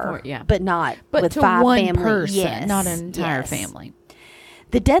before yeah. but not But with to five one families. person, Yes, not an entire yes. family.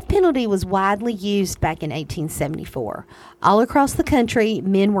 The death penalty was widely used back in 1874. All across the country,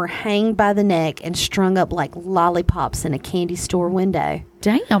 men were hanged by the neck and strung up like lollipops in a candy store window.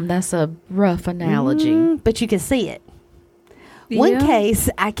 Damn, that's a rough analogy. But you can see it. One case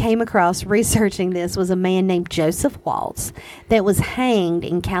I came across researching this was a man named Joseph Waltz that was hanged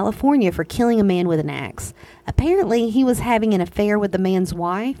in California for killing a man with an axe. Apparently, he was having an affair with the man's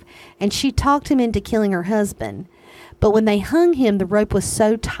wife, and she talked him into killing her husband. But when they hung him, the rope was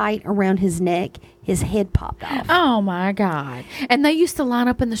so tight around his neck, his head popped off. Oh, my God. And they used to line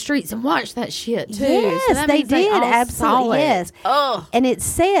up in the streets and watch that shit, too. Yes, So that they means did. all Absolutely, saw it. yes. Ugh. And it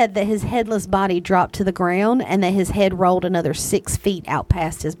said that his headless body dropped to the ground and that his head rolled another 6 feet out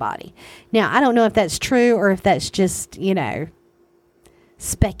past his body. Now, I don't know if that's true or if that's just,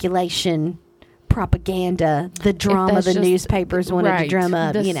 speculation, propaganda, the drama that's the just- newspapers wanted to right, drum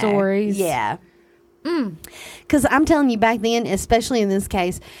up, the stories. Yeah. Because I'm telling you, back then, especially in this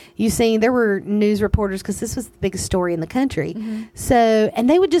case, you see there were news reporters, because this was the biggest story in the country. Mm-hmm. So, and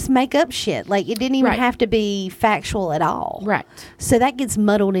they would just make up shit. Like, it didn't even have to be factual at all. Right. So that gets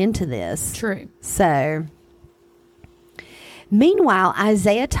muddled into this. True. So, meanwhile,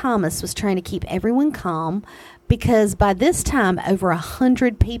 Isaiah Thomas was trying to keep everyone calm, because by this time, over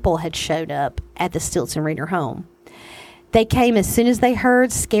 100 people had showed up at the Stilton Reader home. They came as soon as they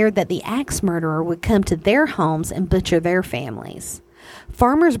heard, scared that the axe murderer would come to their homes and butcher their families.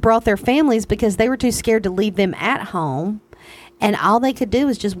 Farmers brought their families because they were too scared to leave them at home, and all they could do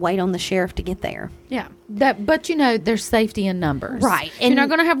was just wait on the sheriff to get there. Yeah. But there's safety in numbers. Right. And you're not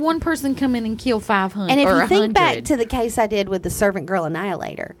going to have one person come in and kill 500 And if or you 100. think back to the case I did with the Servant Girl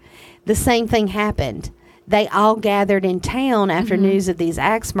Annihilator, the same thing happened. They all gathered in town after news of these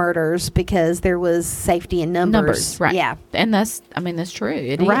axe murders because there was safety in numbers. Right. Yeah. And that's true.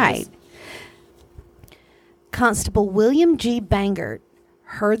 It is. Right. Constable William G. Bangert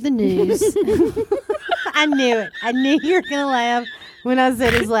heard the news. I knew it. I knew you were going to laugh when I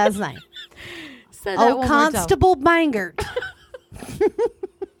said his last name. Constable Bangert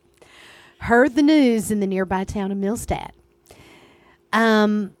heard the news in the nearby town of Millstadt.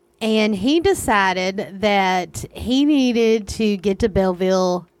 And he decided that he needed to get to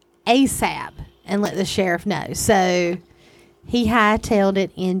Belleville ASAP and let the sheriff know. So He hightailed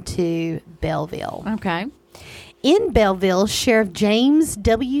it into Belleville. Okay. In Belleville, Sheriff James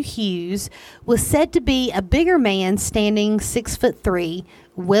W. Hughes was said to be a bigger man, standing 6'3",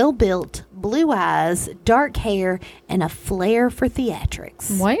 well-built, blue eyes, dark hair, and a flair for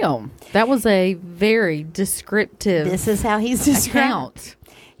theatrics. Well, that was a very descriptive. This is how he's described.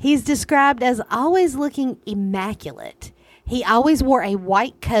 He's described as always looking immaculate. He always wore a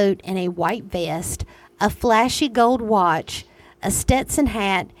white coat and a white vest, a flashy gold watch, a Stetson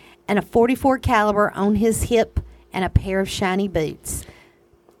hat, and a .44 caliber on his hip, and a pair of shiny boots.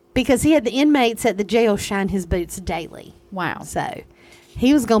 Because he had the inmates at the jail shine his boots daily. Wow. So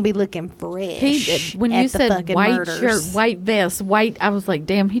he was going to be looking fresh. He did. When you said white murders. shirt, white vest, white, I was like,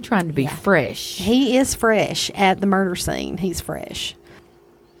 damn, he trying to be fresh. He is fresh at the murder scene. He's fresh.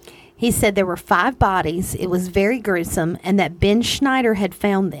 He said there were 5 bodies. It was very gruesome, and that Ben Schneider had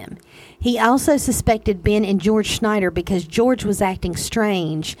found them. He also suspected Ben and George Schneider because George was acting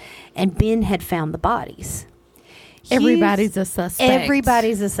strange, and Ben had found the bodies. Everybody's a suspect.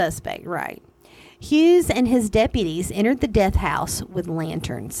 Everybody's a suspect, right. Hughes and his deputies entered the death house with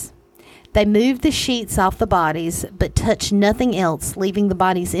lanterns. They moved the sheets off the bodies, but touched nothing else, leaving the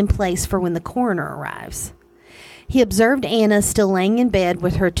bodies in place for when the coroner arrives. He observed Anna still laying in bed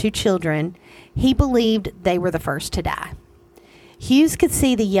with her 2 children. He believed they were the first to die. Hughes could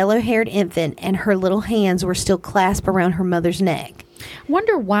see the yellow-haired infant, and her little hands were still clasped around her mother's neck.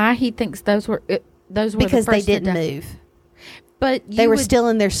 Wonder why he thinks those were because the they first didn't move. But they were still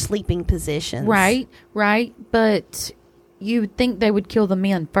in their sleeping positions. Right. But you would think they would kill the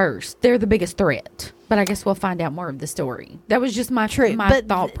men first. They're the biggest threat. But I guess we'll find out more of the story. That was just my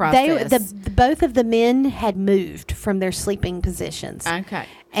thought process. Both of the men had moved from their sleeping positions. Okay.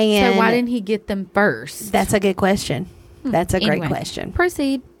 And so why didn't he get them first? That's a good question. That's a great question.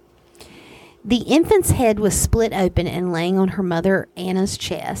 Proceed. The infant's head was split open and laying on her mother Anna's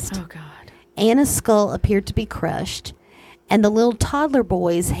chest. Oh, God. Anna's skull appeared to be crushed, and the little toddler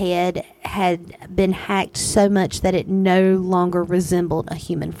boy's head had been hacked so much that it no longer resembled a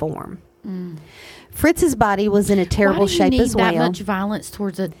human form. Fritz's body was in a terrible shape as well. Why do you need that much violence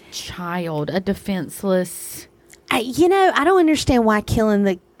towards a child, a defenseless? I don't understand why killing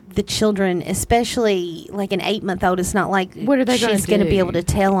the children, especially like an 8-month-old, it's not like what are they she's going to be able to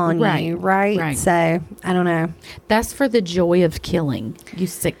tell on you, right? So, I don't know. That's for the joy of killing, you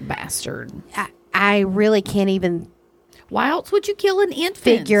sick bastard. I really can't even... Why else would you kill an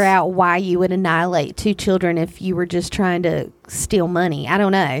infant? Figure out why you would annihilate 2 children if you were just trying to steal money. I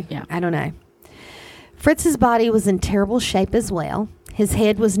don't know. Yeah. I don't know. Fritz's body was in terrible shape as well. His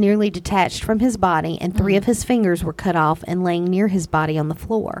head was nearly detached from his body, and 3 of his fingers were cut off and laying near his body on the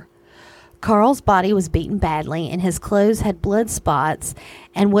floor. Carl's body was beaten badly, and his clothes had blood spots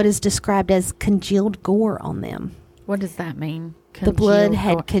and what is described as congealed gore on them. What does that mean? The blood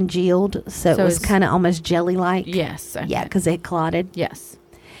had congealed, so it was kind of almost jelly-like. Yes. Okay. Yeah, because it clotted. Yes.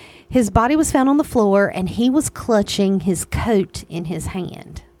 His body was found on the floor, and he was clutching his coat in his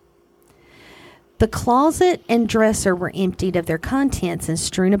hand. The closet and dresser were emptied of their contents and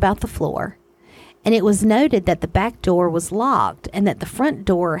strewn about the floor, and it was noted that the back door was locked and that the front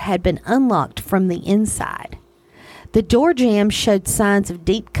door had been unlocked from the inside. The door jamb showed signs of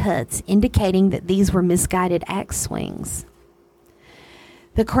deep cuts, indicating that these were misguided axe swings.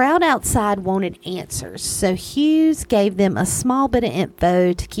 The crowd outside wanted answers, so Hughes gave them a small bit of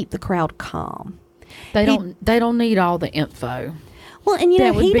info to keep the crowd calm. They don't need all the info. Well, and he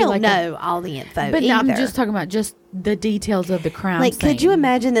don't know all the info but either. I'm just talking about just the details of the crime scene. Could you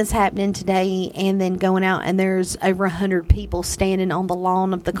imagine this happening today and then going out and there's over 100 people standing on the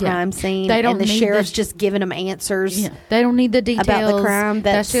lawn of the crime scene and the sheriff's just giving them answers? Yeah. They don't need the details about the crime.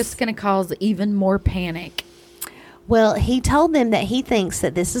 That's just going to cause even more panic. Well, he told them that he thinks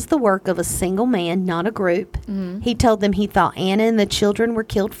that this is the work of a single man, not a group. Mm-hmm. He told them he thought Anna and the children were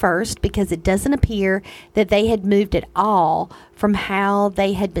killed first because it doesn't appear that they had moved at all from how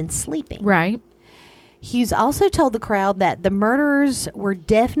they had been sleeping. Right. Hughes also told the crowd that the murders were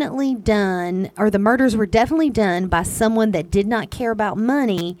definitely done by someone that did not care about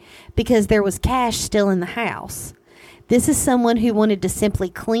money because there was cash still in the house. This is someone who wanted to simply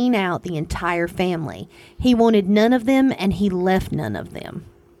clean out the entire family. He wanted none of them, and he left none of them.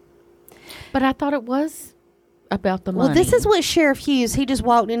 But I thought it was about the money. Well, this is what Sheriff Hughes, he just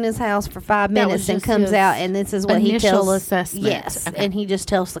walked in his house for 5 minutes and comes out, and this is what he tells. Initial assessment. Yes, okay. And he just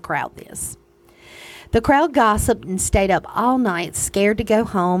tells the crowd this. The crowd gossiped and stayed up all night, scared to go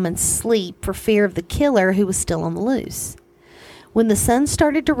home and sleep for fear of the killer who was still on the loose. When the sun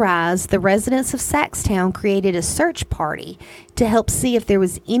started to rise, the residents of Saxtown created a search party to help see if there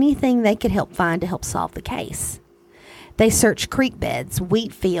was anything they could help find to help solve the case. They searched creek beds,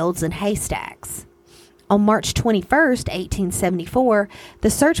 wheat fields, and haystacks. On March 21st, 1874, the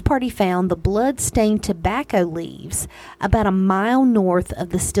search party found the blood-stained tobacco leaves about a mile north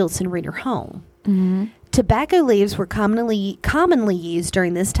of the Stilson Reeder home. Mm-hmm. Tobacco leaves were commonly used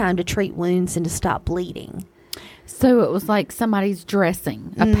during this time to treat wounds and to stop bleeding. So it was like somebody's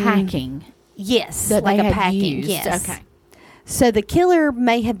dressing, a packing. Yes, that like they a had packing. used. Yes. Okay. So the killer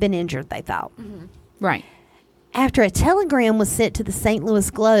may have been injured, they thought. Mm-hmm. Right. After a telegram was sent to the St. Louis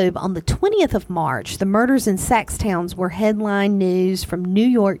Globe on the 20th of March, the murders in Saxtown were headline news from New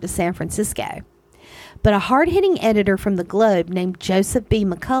York to San Francisco. But a hard-hitting editor from the Globe named Joseph B.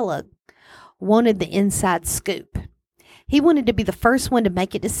 McCullough wanted the inside scoop. He wanted to be the first one to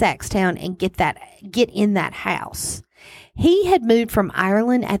make it to Saxtown and get in that house. He had moved from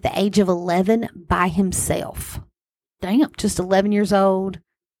Ireland at the age of 11 by himself. Damn. Just 11 years old.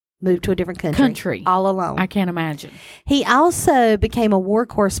 Moved to a different country. All alone. I can't imagine. He also became a war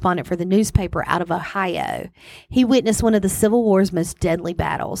correspondent for the newspaper out of Ohio. He witnessed one of the Civil War's most deadly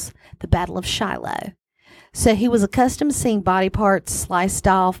battles, the Battle of Shiloh. So he was accustomed to seeing body parts sliced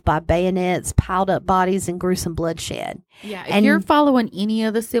off by bayonets, piled up bodies, and gruesome bloodshed. Yeah, if you're following any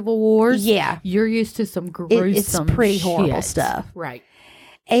of the Civil Wars, you're used to some gruesome It's pretty horrible shit. stuff. Right.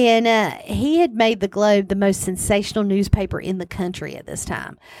 And he had made the Globe the most sensational newspaper in the country at this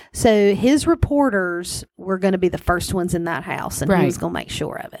time. So his reporters were going to be the first ones in that house, and he was going to make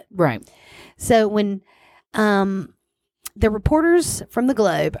sure of it. Right. So when the reporters from the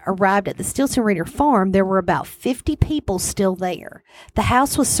Globe arrived at the Stilson Reeder farm, there were about 50 people still there. The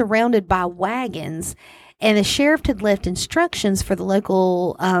house was surrounded by wagons, and the sheriff had left instructions for the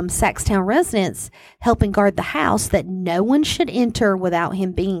local Saxtown residents helping guard the house that no one should enter without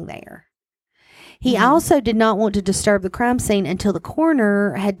him being there. He also did not want to disturb the crime scene until the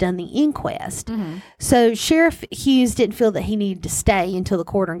coroner had done the inquest. Mm-hmm. So Sheriff Hughes didn't feel that he needed to stay until the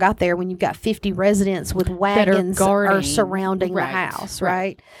coroner got there when you've got 50 residents with wagons are surrounding the house,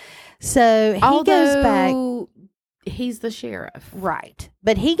 right? So he goes back. He's the sheriff. Right.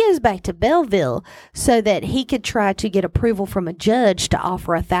 But he goes back to Belleville so that he could try to get approval from a judge to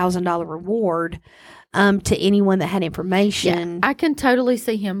offer a $1,000 reward to anyone that had information. Yeah, I can totally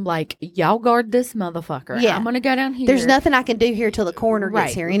see him like, y'all guard this motherfucker. Yeah. I'm going to go down here. There's nothing I can do here till the coroner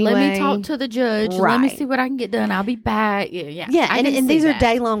gets here anyway. Let me talk to the judge. Right. Let me see what I can get done. I'll be back. Yeah. And these are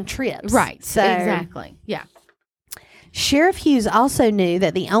day-long trips. Right. So, exactly. Yeah. Sheriff Hughes also knew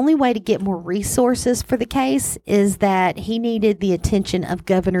that the only way to get more resources for the case is that he needed the attention of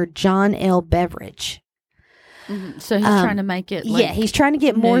Governor John L. Beveridge. Mm-hmm. So he's trying to make it he's trying to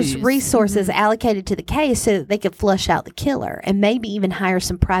get more resources allocated to the case so that they could flush out the killer and maybe even hire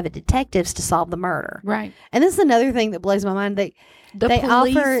some private detectives to solve the murder. Right. And this is another thing that blows my mind. They police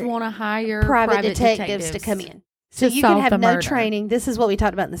offer want to hire private detectives to come in. So you can have no training. This is what we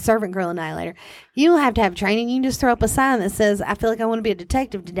talked about in the Servant Girl Annihilator. You don't have to have training. You can just throw up a sign that says, I feel like I want to be a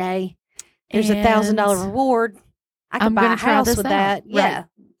detective today. There's a $1,000 reward. I can buy a house with that. Yeah.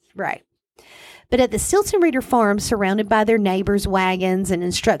 Right. But at the Stilson Reeder farm, surrounded by their neighbors' wagons and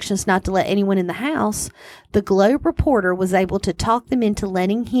instructions not to let anyone in the house, the Globe reporter was able to talk them into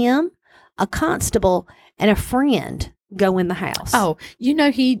letting him, a constable, and a friend go in the house. Oh, he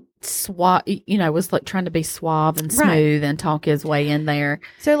was like trying to be suave and smooth and talk his way in there.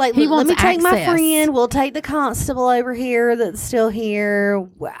 So let me take my friend. We'll take the constable over here that's still here.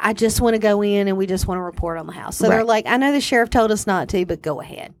 I just want to go in and we just want to report on the house. So they're like, I know the sheriff told us not to, but go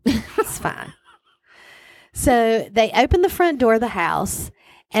ahead. It's fine. So they open the front door of the house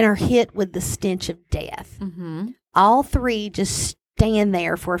and are hit with the stench of death. Mm-hmm. All three just stand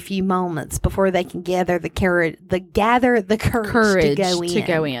there for a few moments before they can gather the courage to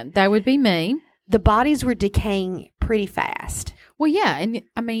go in. That would be me. The bodies were decaying pretty fast. Well, yeah, and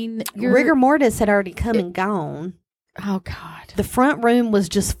I mean, rigor mortis had already come and gone. Oh God! The front room was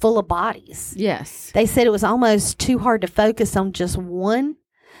just full of bodies. Yes, they said it was almost too hard to focus on just one.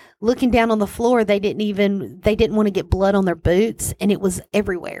 Looking down on the floor, they didn't want to get blood on their boots, and it was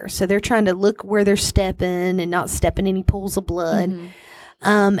everywhere. So they're trying to look where they're stepping and not stepping any pools of blood.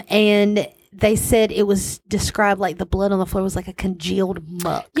 Mm-hmm. And they said it was described like the blood on the floor was like a congealed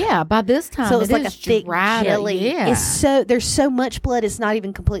muck. Yeah, by this time, so it was like a thick jelly. Yeah, there's so much blood, it's not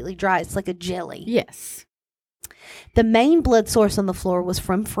even completely dry. It's like a jelly. Yes. The main blood source on the floor was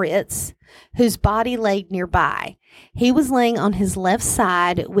from Fritz, whose body laid nearby. He was laying on his left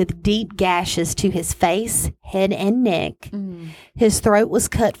side with deep gashes to his face, head, and neck. Mm. His throat was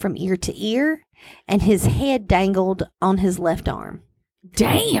cut from ear to ear, and his head dangled on his left arm.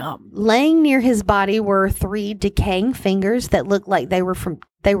 Damn! Laying near his body were 3 decaying fingers that looked like they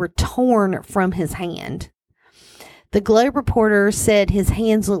were torn from his hand. The Globe reporter said his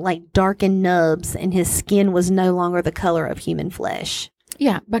hands looked like darkened nubs and his skin was no longer the color of human flesh.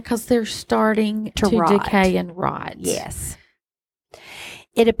 Yeah, because they're starting to rot. decay and rot. Yes.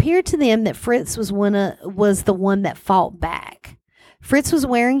 It appeared to them that Fritz was the one that fought back. Fritz was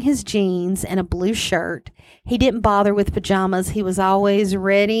wearing his jeans and a blue shirt. He didn't bother with pajamas. He was always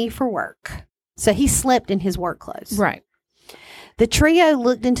ready for work. So he slept in his work clothes. Right. The trio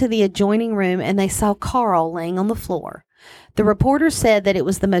looked into the adjoining room and they saw Carl laying on the floor. The reporter said that it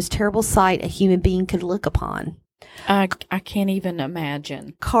was the most terrible sight a human being could look upon. I can't even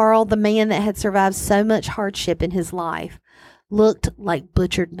imagine. Carl, the man that had survived so much hardship in his life, looked like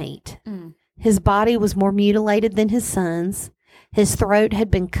butchered meat. His body was more mutilated than his son's. His throat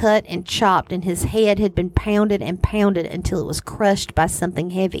had been cut and chopped, and his head had been pounded and pounded until it was crushed by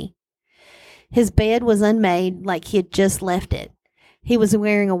something heavy. His bed was unmade, like he had just left it. He was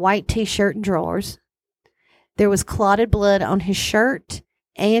wearing a white T-shirt and drawers. There was clotted blood on his shirt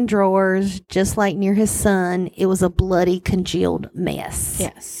and drawers, just like near his son. It was a bloody, congealed mess.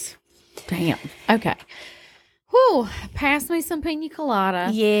 Yes. Damn. Okay. Whew. Pass me some pina colada.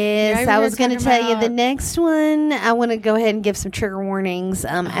 Yes, I was going to tell you the next one. I want to go ahead and give some trigger warnings.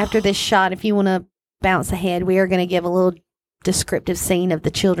 After this shot, if you want to bounce ahead, we are going to give a little descriptive scene of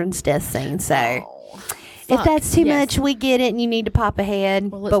the children's death scene. So if that's too much, we get it and you need to pop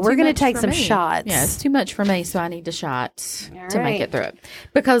ahead. Well, but we're going to take some shots. Yeah, it's too much for me, so I need the shots to make it through it.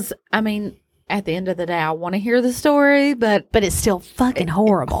 Because, I mean, at the end of the day, I want to hear the story, but it's still fucking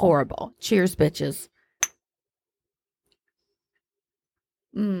horrible. Horrible. Cheers, bitches.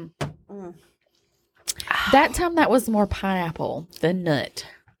 That time that was more pineapple than nut.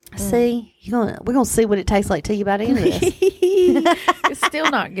 See, we're gonna see what it tastes like till you bite into this. It's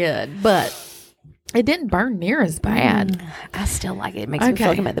still not good, but it didn't burn near as bad. I still like it. It makes me feel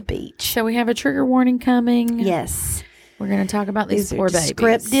like I'm at the beach. So we have a trigger warning coming. Yes. We're going to talk about these poor babies.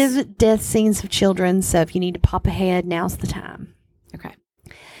 Descriptive death scenes of children, so if you need to pop ahead, now's the time. Okay.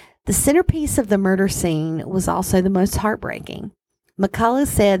 The centerpiece of the murder scene was also the most heartbreaking. McCullough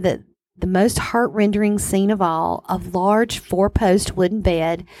said that the most heart-rendering scene of all, a large four-post wooden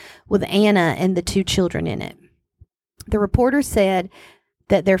bed with Anna and the two children in it. The reporter said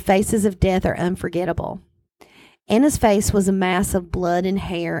that their faces of death are unforgettable. Anna's face was a mass of blood and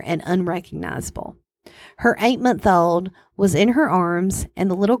hair and unrecognizable. Her 8-month-old was in her arms, and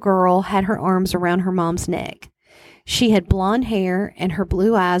the little girl had her arms around her mom's neck. She had blonde hair, and her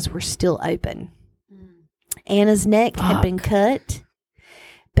blue eyes were still open. Anna's neck had been cut.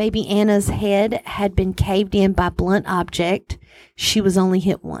 Baby Anna's head had been caved in by blunt object. She was only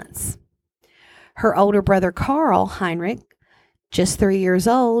hit once. Her older brother Carl Heinrich, just 3 years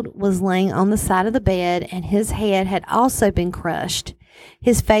old, was laying on the side of the bed, and his head had also been crushed.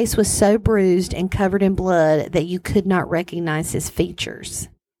 His face was so bruised and covered in blood that you could not recognize his features.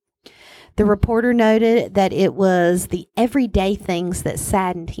 The reporter noted that it was the everyday things that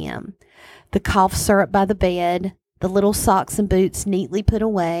saddened him. The cough syrup by the bed, the little socks and boots neatly put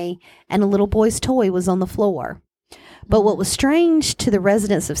away, and a little boy's toy was on the floor. But what was strange to the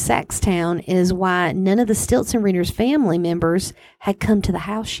residents of Saxtown is why none of the Stilson Readers' family members had come to the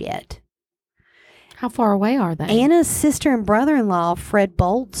house yet. How far away are they? Anna's sister and brother-in-law, Fred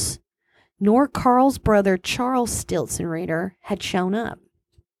Boltz, nor Carl's brother, Charles Stilson Reader, had shown up.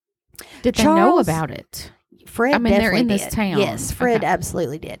 Did they know about it? Fred definitely they're in did. this town. Yes, Fred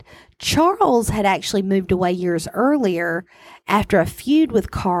absolutely did. Charles had actually moved away years earlier after a feud with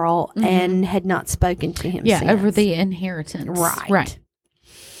Carl and had not spoken to him since. Over the inheritance. Right.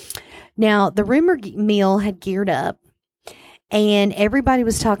 Now, the rumor mill had geared up, and everybody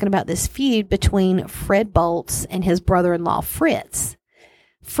was talking about this feud between Fred Boltz and his brother-in-law, Fritz.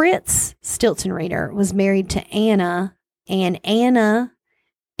 Fritz Stilson Reader was married to Anna, and Anna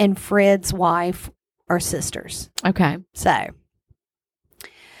and Fred's wife are sisters. Okay. So,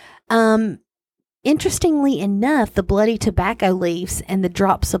 interestingly enough, the bloody tobacco leaves and the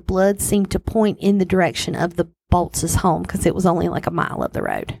drops of blood seemed to point in the direction of the Boltz' home because it was only like a mile up the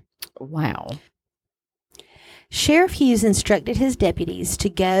road. Wow. Sheriff Hughes instructed his deputies to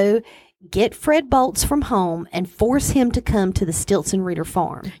go get Fred Boltz from home and force him to come to the Stilson Reader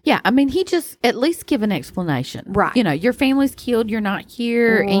farm. Yeah, I mean, he just at least give an explanation. Right. You know, your family's killed, you're not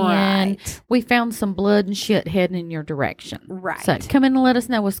here, Right. and we found some blood and shit heading in your direction. Right. So come in and let us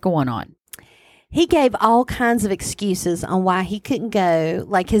know what's going on. He gave all kinds of excuses on why he couldn't go,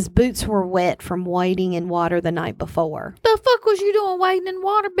 like his boots were wet from wading in water the night before. The fuck was you doing wading in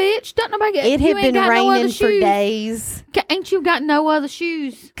water, bitch? Don't nobody get It had been raining for days. Ain't you got no other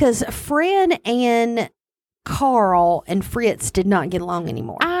shoes? Because Fred and Carl and Fritz did not get along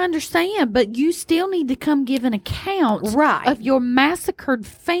anymore. I understand, but you still need to come give an account of your massacred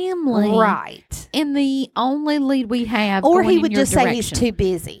family. Right. And the only lead we have. Or he would just say he's too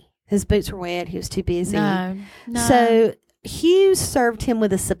busy. His boots were wet. He was too busy. No. So Hughes served him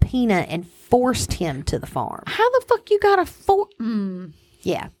with a subpoena and forced him to the farm. How the fuck you got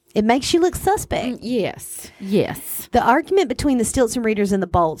Yeah. It makes you look suspect. Yes. The argument between the Stilson Readers and the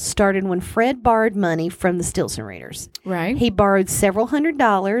Bolts started when Fred borrowed money from the Stilson Readers. Right. He borrowed several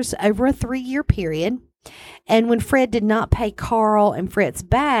 $100s over a 3-year period. And when Fred did not pay Carl and Fritz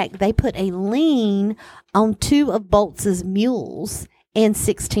back, they put a lien on 2 of Bolts' mules and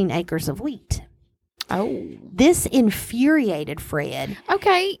 16 acres of wheat. Oh. This infuriated Fred.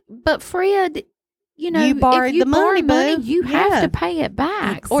 Okay, but Fred, you borrowed the money, you have to pay it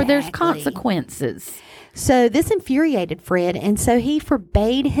back, or there's consequences. So this infuriated Fred, and so he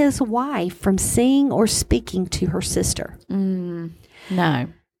forbade his wife from seeing or speaking to her sister. No.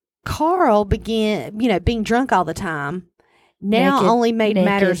 Carl began, being drunk all the time. Now only made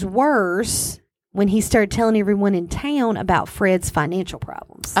matters worse when he started telling everyone in town about Fred's financial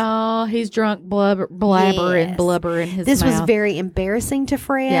problems. Oh, he's drunk, blubber in his This mouth. was very embarrassing to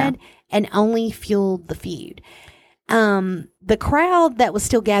Fred and only fueled the feud. The crowd that was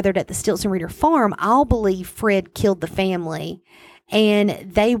still gathered at the Stilson Reader farm all believe Fred killed the family, and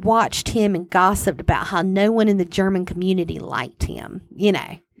they watched him and gossiped about how no one in the German community liked him,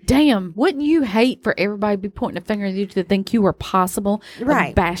 Damn, wouldn't you hate for everybody to be pointing a finger at you to think you were possible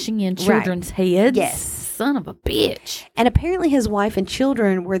of bashing in children's heads? Yes. Son of a bitch. And apparently his wife and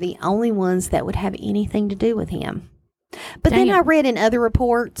children were the only ones that would have anything to do with him. But then I read in other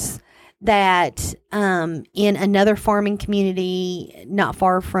reports that in another farming community not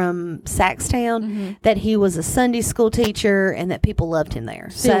far from Saxtown, that he was a Sunday school teacher and that people loved him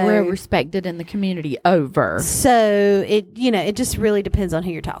there. So we're respected in the community over. So it just really depends on who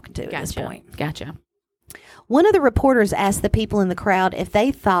you're talking to at this point. Gotcha. One of the reporters asked the people in the crowd if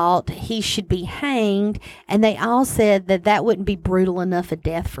they thought he should be hanged, and they all said that wouldn't be brutal enough a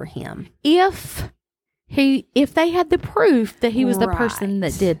death for him. If they had the proof that he was the person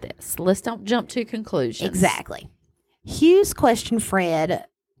that did this. Let's don't jump to conclusions. Exactly. Hughes questioned Fred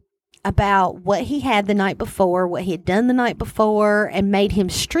about what he had the night before, what he had done the night before, and made him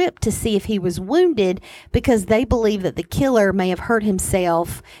strip to see if he was wounded, because they believe that the killer may have hurt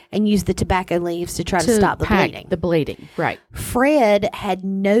himself and used the tobacco leaves to try to stop the bleeding. The bleeding, right. Fred had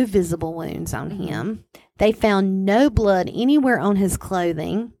no visible wounds on him. They found no blood anywhere on his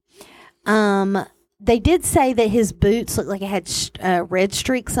clothing. They did say that his boots looked like it had red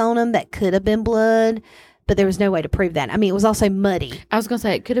streaks on them that could have been blood, but there was no way to prove that. I mean, it was also muddy. I was going to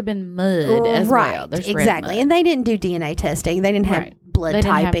say it could have been mud as well. There's exactly. And they didn't do DNA testing. They didn't have blood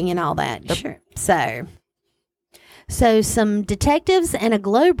typing and all that. Sure. So some detectives and a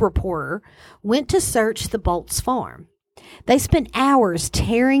Globe reporter went to search the Bolts farm. They spent hours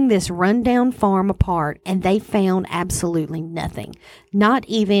tearing this rundown farm apart, and they found absolutely nothing, not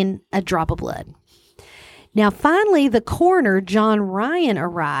even a drop of blood. Now, finally, the coroner, John Ryan,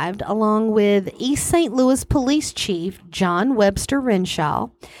 arrived along with East St. Louis Police Chief John Webster Renshaw,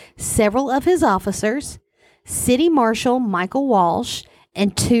 several of his officers, City Marshal Michael Walsh,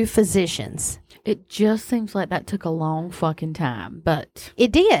 and 2 physicians. It just seems like that took a long fucking time, but...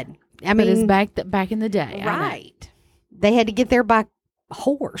 It did. I mean, it's back in the day. Right. They had to get there by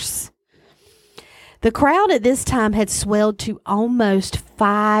horse. The crowd at this time had swelled to almost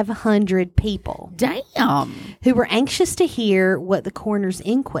 500 people. Damn. Who were anxious to hear what the coroner's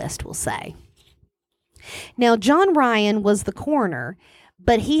inquest will say. Now, John Ryan was the coroner,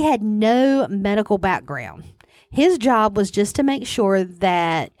 but he had no medical background. His job was just to make sure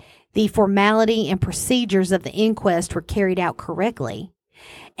that the formality and procedures of the inquest were carried out correctly,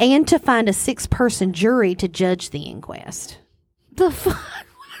 and to find a 6-person jury to judge the inquest. The fuck?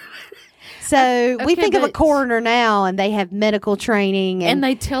 So we think of a coroner now, and they have medical training. And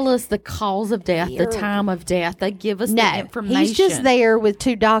they tell us the cause of death, the time of death. They give us the information. He's just there with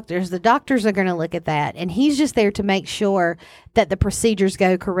 2 doctors. The doctors are going to look at that, and he's just there to make sure that the procedures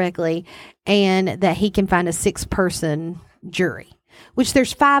go correctly and that he can find a 6-person jury, which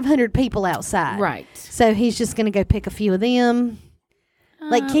there's 500 people outside. Right. So he's just going to go pick a few of them.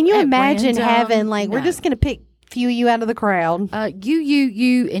 Can you imagine having, we're just going to pick few of you out of the crowd.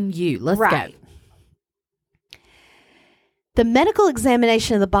 You, and you. Let's go. The medical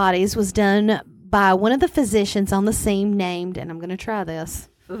examination of the bodies was done by one of the physicians on the scene named, and I'm going to try this,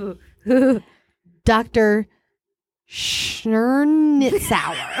 Dr. Schlurnitzauer.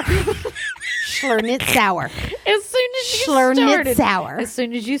 Schlurnitzauer. As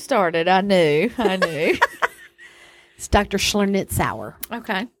soon as you started, I knew. It's Dr. Schlernitzower.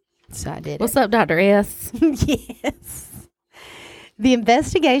 Okay. So I did What's up, Dr. S? Yes. The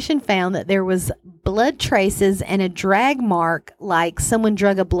investigation found that there was blood traces and a drag mark like someone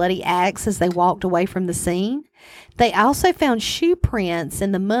drug a bloody axe as they walked away from the scene. They also found shoe prints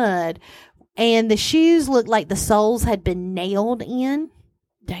in the mud, and the shoes looked like the soles had been nailed in.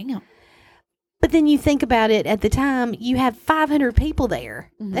 Damn. But then you think about it, at the time, you have 500 people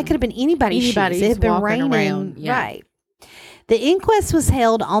there. Mm-hmm. That could have been anybody's shoes. It had been raining. Around. Yeah. Right. The inquest was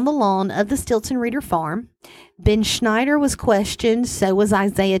held on the lawn of the Stilton Reader farm. Ben Schneider was questioned, so was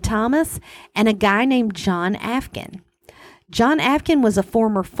Isaiah Thomas, and a guy named John Afkin. John Afkin was a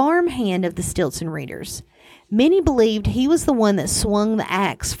former farmhand of the Stilton Readers. Many believed he was the one that swung the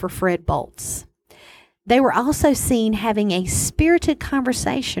axe for Fred Bolts. They were also seen having a spirited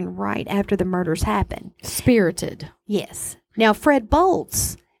conversation right after the murders happened. Spirited? Yes. Now, Fred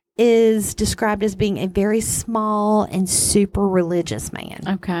Bolts is described as being a very small and super religious man.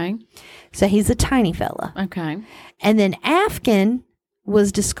 Okay. So he's a tiny fella. Okay. And then Afkin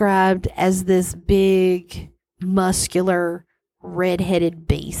was described as this big, muscular, red-headed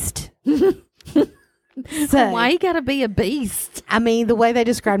beast. So why you gotta be a beast? I mean, the way they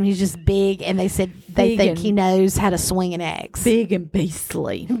described him, he's just big, and they said they think he knows how to swing an axe. Big and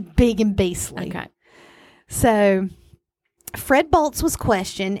beastly. Big and beastly. Okay. So Fred Bolts was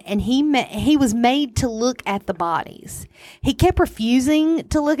questioned, and he was made to look at the bodies. He kept refusing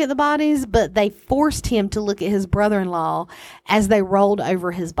to look at the bodies, but they forced him to look at his brother-in-law as they rolled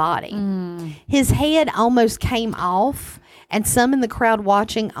over his body. His head almost came off, and some in the crowd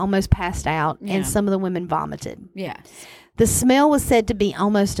watching almost passed out, and some of the women vomited. Yes. The smell was said to be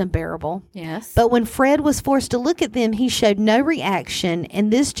almost unbearable. Yes. But when Fred was forced to look at them, he showed no reaction,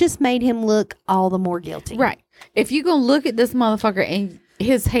 and this just made him look all the more guilty. Right. If you're going to look at this motherfucker and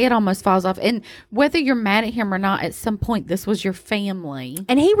his head almost falls off, and whether you're mad at him or not, at some point this was your family.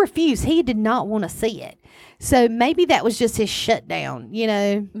 And he refused. He did not want to see it. So maybe that was just his shutdown,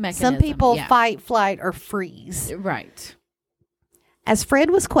 Mechanism, some people fight, flight, or freeze. Right. As Fred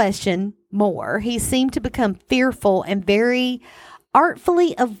was questioned more, he seemed to become fearful and very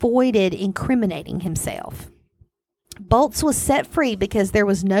artfully avoided incriminating himself. Bolts was set free because there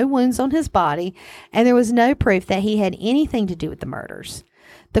was no wounds on his body, and there was no proof that he had anything to do with the murders.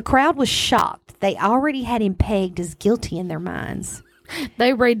 The crowd was shocked. They already had him pegged as guilty in their minds.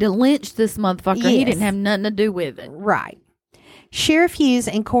 They ready to lynch this motherfucker. Yes. He didn't have nothing to do with it. Right. Sheriff Hughes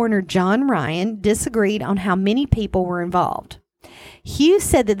and Coroner John Ryan disagreed on how many people were involved. Hughes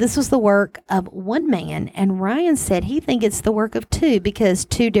said that this was the work of one man, and Ryan said he thinks it's the work of two because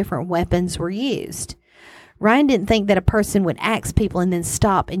two different weapons were used. Ryan didn't think that a person would axe people and then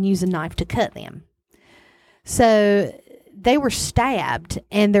stop and use a knife to cut them. So they were stabbed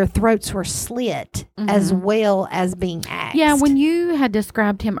and their throats were slit as well as being axed. Yeah, when you had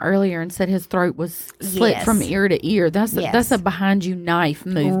described him earlier and said his throat was slit from ear to ear, that's a behind you knife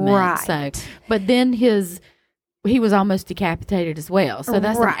movement. Right. So, but then he was almost decapitated as well. So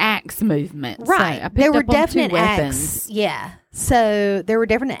that's an axe movement. Right. So I picked there were up on definite two weapons. axe. Yeah. So there were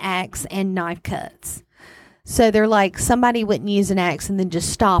definite axe and knife cuts. So they're like, somebody wouldn't use an axe and then just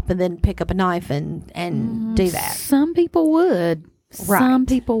stop and then pick up a knife and do that. Some people would. Right. Some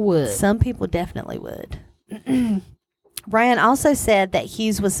people would. Some people definitely would. Ryan also said that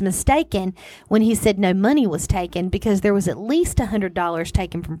Hughes was mistaken when he said no money was taken because there was at least $100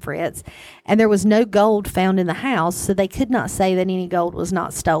 taken from Fritz, and there was no gold found in the house, so they could not say that any gold was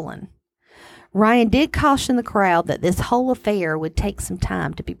not stolen. Ryan did caution the crowd that this whole affair would take some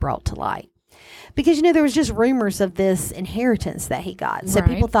time to be brought to light. Because, there was just rumors of this inheritance that he got. So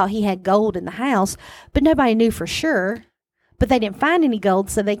people thought he had gold in the house, but nobody knew for sure. But they didn't find any gold,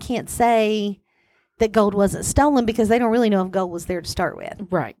 so they can't say that gold wasn't stolen because they don't really know if gold was there to start with.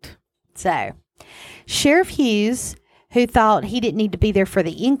 Right. So, Sheriff Hughes, who thought he didn't need to be there for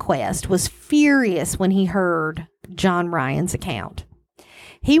the inquest, was furious when he heard John Ryan's account.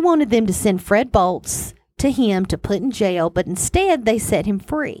 He wanted them to send Fred Bolts to him to put in jail, but instead they set him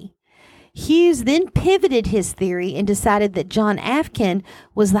free. Hughes then pivoted his theory and decided that John Afkin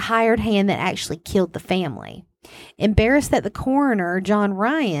was the hired hand that actually killed the family. Embarrassed that the coroner, John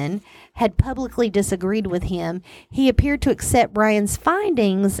Ryan, had publicly disagreed with him, he appeared to accept Ryan's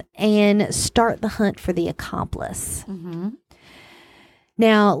findings and start the hunt for the accomplice. Mm-hmm.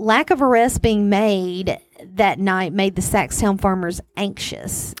 Now, lack of arrests being made that night made the Saxtown farmers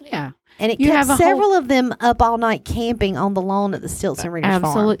anxious. Yeah. And it kept several of them up all night camping on the lawn at the Stilton Readers farm.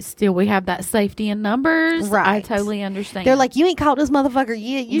 Absolutely. Still, we have that safety in numbers. Right. I totally understand. They're like, you ain't caught this motherfucker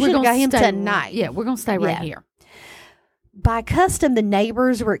yet. You should have got him tonight. Yeah, we're going to stay right here. By custom, the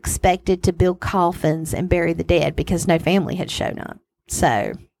neighbors were expected to build coffins and bury the dead because no family had shown up.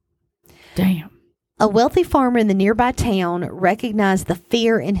 So, damn. A wealthy farmer in the nearby town recognized the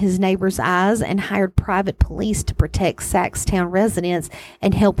fear in his neighbor's eyes and hired private police to protect Saxtown residents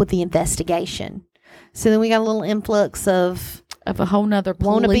and help with the investigation. So then we got a little influx of a whole nother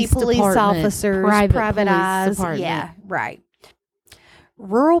wannabe police officers, private police eyes. department. Yeah, right.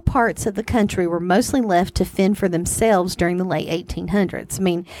 Rural parts of the country were mostly left to fend for themselves during the late 1800s. I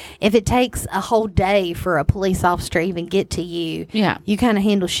mean, if it takes a whole day for a police officer to even get to you, you kind of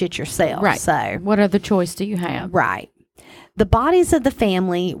handle shit yourself. Right. So, what other choice do you have? Right. The bodies of the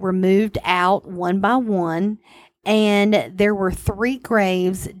family were moved out one by one, and there were 3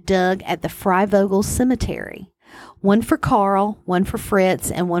 graves dug at the Freivogel Cemetery. One for Carl, one for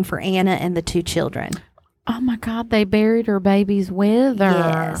Fritz, and one for Anna and the 2 children. Oh, my God. They buried her babies with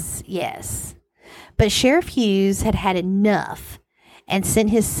her. Yes. But Sheriff Hughes had had enough and sent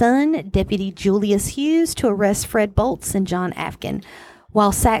his son, Deputy Julius Hughes, to arrest Fred Bolts and John Afkin,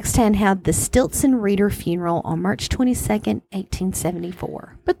 while Saxtown had the Stilson Reeder funeral on March 22nd,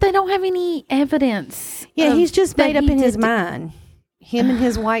 1874. But they don't have any evidence. Yeah, he's just made up in his mind. Him and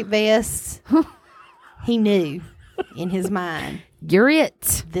his white vests, he knew in his mind. You're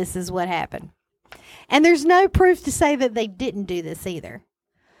it. This is what happened. And there's no proof to say that they didn't do this either.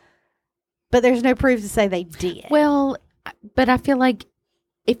 But there's no proof to say they did. Well, but I feel like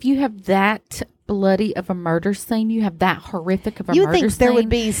if you have that bloody of a murder scene, you have that horrific of a murder scene. You would think there would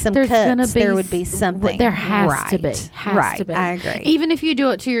be some cuts. There would be something. There has to be. Has to be. I agree. Even if you do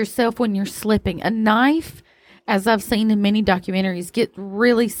it to yourself when you're slipping. A knife, as I've seen in many documentaries, get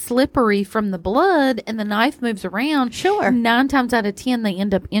really slippery from the blood and the knife moves around. Sure. 9 times out of 10, they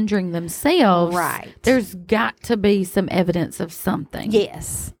end up injuring themselves. Right. There's got to be some evidence of something.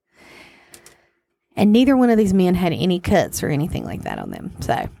 Yes. And neither one of these men had any cuts or anything like that on them.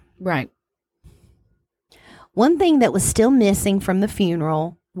 So. Right. One thing that was still missing from the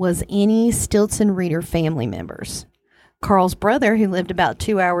funeral was any Stilson Reeder family members. Carl's brother, who lived about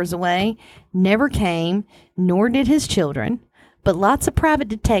 2 hours away, never came, nor did his children, but lots of private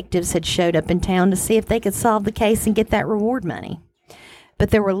detectives had showed up in town to see if they could solve the case and get that reward money.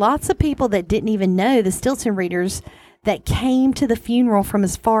 But there were lots of people that didn't even know the Stilson Reeders that came to the funeral from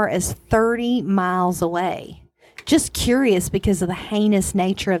as far as 30 miles away. Just curious because of the heinous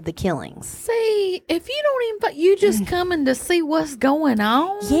nature of the killings. See, if you don't even, you just coming to see what's going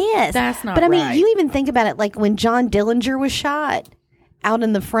on. Yes. That's not But I right. mean, you even think about it, like when John Dillinger was shot out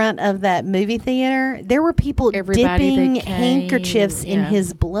in the front of that movie theater, there were people dipping handkerchiefs in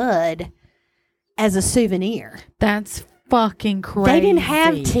his blood as a souvenir. That's fucking crazy. They didn't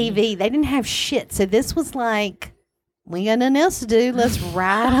have TV. They didn't have shit. So this was like, we got nothing else to do. Let's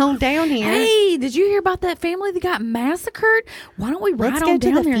ride on down here. Hey, did you hear about that family that got massacred? Why don't we ride on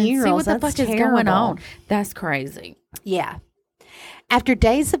down there and see what the fuck is going on? That's crazy. Yeah. After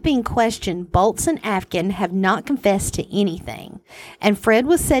days of being questioned, Bolts and Afkin have not confessed to anything. And Fred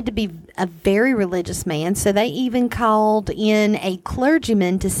was said to be a very religious man, so they even called in a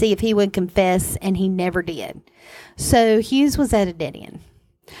clergyman to see if he would confess, and he never did. So Hughes was at a dead end.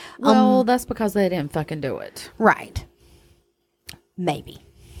 Well, that's because they didn't fucking do it. Right. Maybe.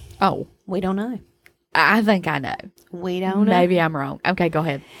 Oh. We don't know. I think I know. We don't know. Maybe I'm wrong. Okay, go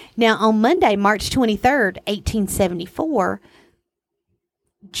ahead. Now, on Monday, March 23rd, 1874,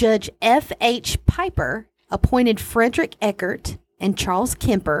 Judge F.H. Piper appointed Frederick Eckert and Charles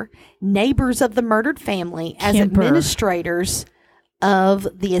Kemper, neighbors of the murdered family, as administrators of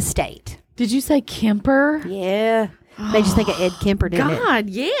the estate. Did you say Kemper? Yeah. Made you think of Ed Kemper, didn't it? God,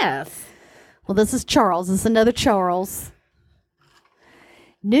 yes. Well, this is Charles. This is another Charles.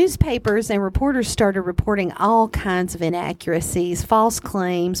 Newspapers and reporters started reporting all kinds of inaccuracies, false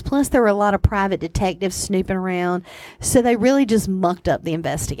claims, plus there were a lot of private detectives snooping around, so they really just mucked up the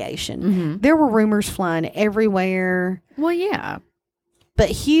investigation. Mm-hmm. There were rumors flying everywhere. Well, yeah. But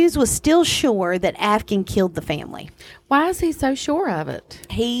Hughes was still sure that Afkin killed the family. Why is he so sure of it?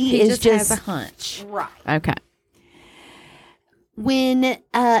 He just has a hunch. Right. Okay. When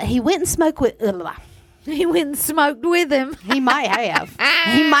he went and smoked with... He went and smoked with him. He might have.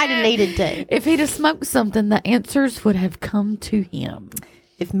 He might have needed to. If he'd have smoked something, the answers would have come to him.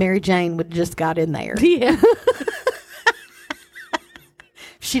 If Mary Jane would have just got in there. Yeah.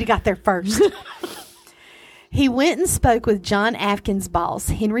 She'd have got there first. He went and spoke with John Afkin's boss,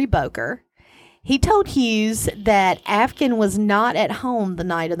 Henry Boker. He told Hughes that Afkin was not at home the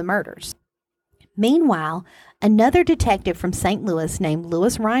night of the murders. Meanwhile, another detective from St. Louis named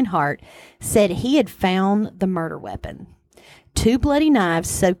Louis Reinhardt said he had found the murder weapon. 2 bloody knives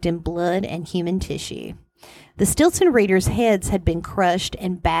soaked in blood and human tissue. The Stilton readers' heads had been crushed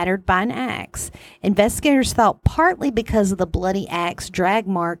and battered by an axe. Investigators thought partly because of the bloody axe drag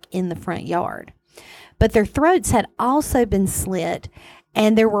mark in the front yard. But their throats had also been slit,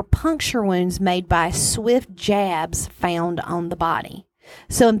 and there were puncture wounds made by swift jabs found on the body.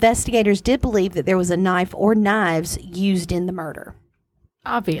 So investigators did believe that there was a knife or knives used in the murder.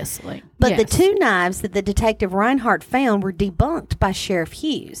 Obviously. But the two knives that the detective Reinhardt found were debunked by Sheriff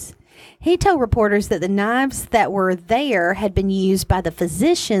Hughes. He told reporters that the knives that were there had been used by the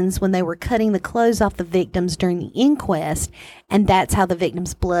physicians when they were cutting the clothes off the victims during the inquest, and that's how the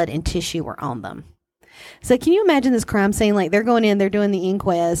victims' blood and tissue were on them. So can you imagine this crime scene? Like, they're going in, they're doing the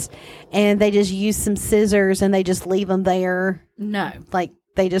inquest, and they just use some scissors and they just leave them there. No. Like,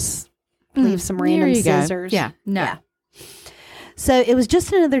 they just leave some random scissors. Go. Yeah. No. Yeah. So it was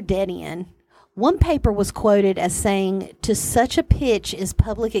just another dead end. One paper was quoted as saying, "To such a pitch is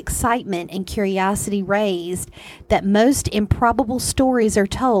public excitement and curiosity raised that most improbable stories are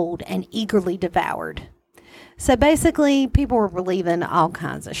told and eagerly devoured." So basically, people were believing all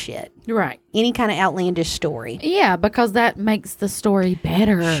kinds of shit. Right. Any kind of outlandish story. Yeah, because that makes the story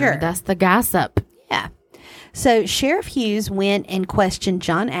better. Sure. That's the gossip. Yeah. So Sheriff Hughes went and questioned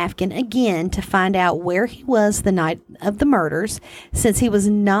John Afkin again to find out where he was the night of the murders, since he was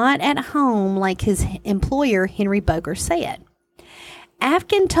not at home like his employer, Henry Boger, said.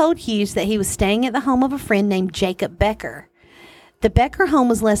 Afkin told Hughes that he was staying at the home of a friend named Jacob Becker. The Becker home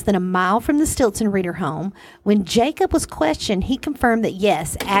was less than a mile from the Stilton Reader home. When Jacob was questioned, he confirmed that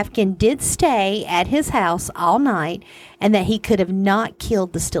yes, Afkin did stay at his house all night and that he could have not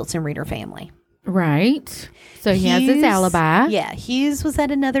killed the Stilton Reader family. Right. So he has his alibi. Yeah, Hughes was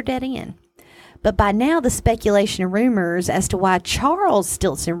at another dead end. But by now, the speculation and rumors as to why Charles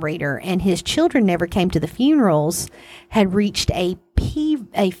Stilton Reader and his children never came to the funerals had reached a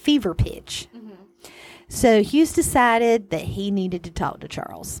fever pitch. Mm-hmm. So Hughes decided that he needed to talk to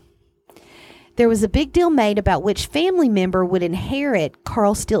Charles. There was a big deal made about which family member would inherit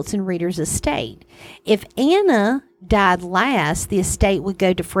Carl Stilton Reader's estate. If Anna died last, the estate would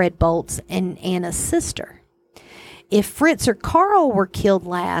go to Fred Bolts and Anna's sister. If Fritz or Carl were killed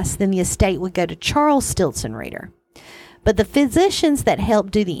last, then the estate would go to Charles Stilton Reader. But the physicians that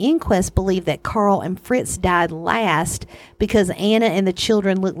helped do the inquest believed that Carl and Fritz died last because Anna and the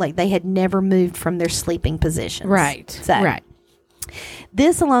children looked like they had never moved from their sleeping positions. Right. Right.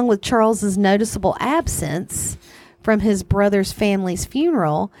 This, along with Charles's noticeable absence from his brother's family's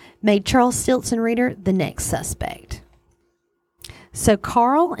funeral, made Charles Stilton Reader the next suspect. So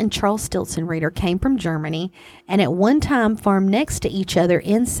Carl and Charles Stilton Reader came from Germany and at one time farmed next to each other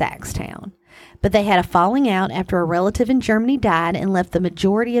in Saxtown. But they had a falling out after a relative in Germany died and left the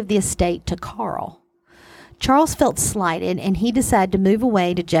majority of the estate to Carl. Charles felt slighted and he decided to move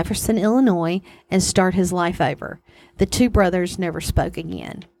away to Jefferson, Illinois and start his life over. The two brothers never spoke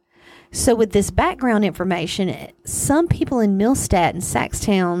again. So with this background information, some people in Millstadt and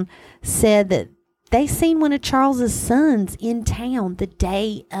Saxtown said that they seen one of Charles's sons in town the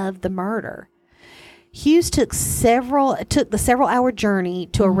day of the murder. Hughes took the several-hour journey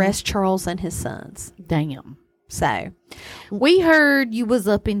to arrest Charles and his sons. Damn. So we heard you was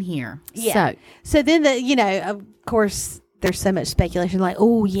up in here. Yeah. So then of course, there's so much speculation. Like,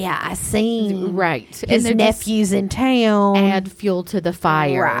 oh yeah, I seen his nephews in town. Add fuel to the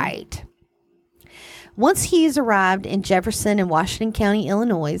fire. Right. Once Hughes arrived in Jefferson and Washington County,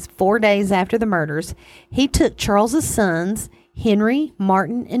 Illinois, 4 days after the murders, he took Charles's sons, Henry,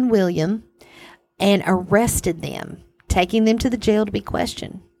 Martin, and William, and arrested them, taking them to the jail to be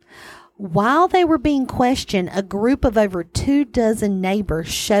questioned. While they were being questioned, a group of over 24 neighbors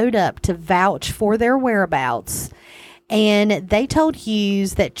showed up to vouch for their whereabouts, and they told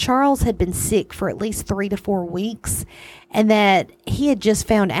Hughes that Charles had been sick for at least 3 to 4 weeks and that he had just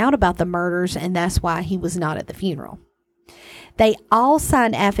found out about the murders, and that's why he was not at the funeral. They all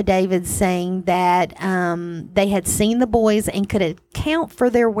signed affidavits saying that they had seen the boys and could account for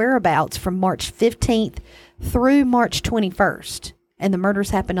their whereabouts from March 15th through March 21st. And the murders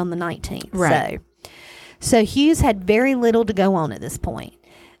happened on the 19th. Right. So Hughes had very little to go on at this point.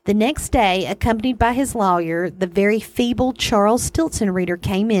 The next day, accompanied by his lawyer, the very feeble Charles Stilton Reader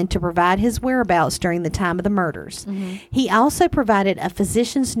came in to provide his whereabouts during the time of the murders. Mm-hmm. He also provided a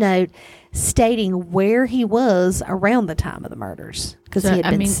physician's note stating where he was around the time of the murders because he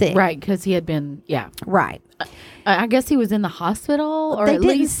had been sick. Right, because he had been, Right. I guess he was in the hospital, or they at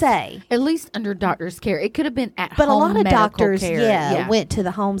didn't least say. At least under doctor's care. It could have been at but home. But a lot of doctors, care. went to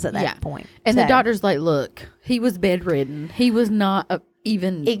the homes at that point. And the doctor's like, look, he was bedridden. He was not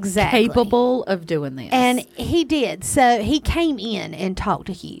even Exactly. capable of doing this. And he did. So he came in and talked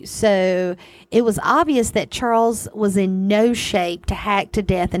to Hughes. So it was obvious that Charles was in no shape to hack to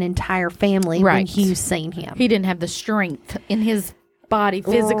death an entire family when Hughes seen him. He didn't have the strength in his body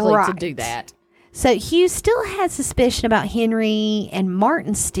physically to do that. So Hughes still had suspicion about Henry and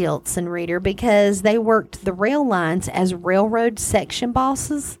Martin Stilson, Reader, because they worked the rail lines as railroad section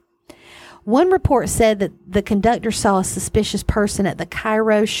bosses. One report said that the conductor saw a suspicious person at the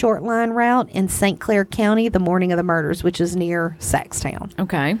Cairo short line route in St. Clair County the morning of the murders, which is near Saxtown.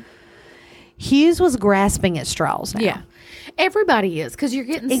 Okay. Hughes was grasping at straws now. Yeah. Everybody is, because you're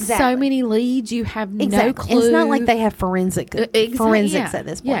getting so many leads. You have no clue. It's not like they have forensics at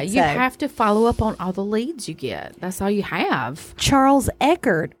this point. Yeah, you have to follow up on all the leads you get. That's all you have. Charles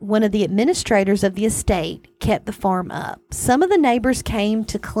Eckert, one of the administrators of the estate, kept the farm up. Some of the neighbors came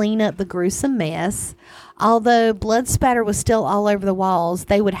to clean up the gruesome mess. Although blood spatter was still all over the walls,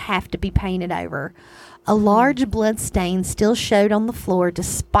 they would have to be painted over. A large blood stain still showed on the floor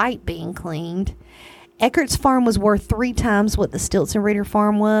despite being cleaned. Eckert's farm was worth 3 times what the Stilson Reader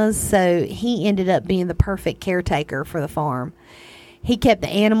farm was, so he ended up being the perfect caretaker for the farm. He kept the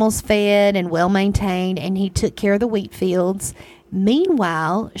animals fed and well maintained, and he took care of the wheat fields.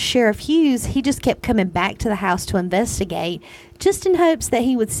 Meanwhile, Sheriff Hughes, he just kept coming back to the house to investigate, just in hopes that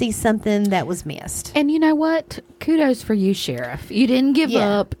he would see something that was missed. And you know what? Kudos for you, Sheriff. You didn't give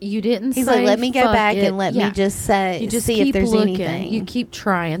up. You didn't He's say, like, let me go back it. and let me just say, see if there's anything. You keep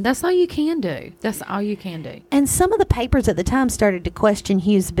trying. That's all you can do. That's all you can do. And some of the papers at the time started to question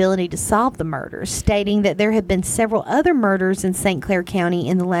Hughes' ability to solve the murders, stating that there had been several other murders in St. Clair County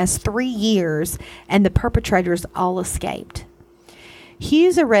in the last 3 years, and the perpetrators all escaped.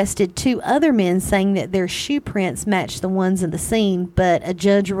 Hughes arrested 2 other men, saying that their shoe prints matched the ones in the scene, but a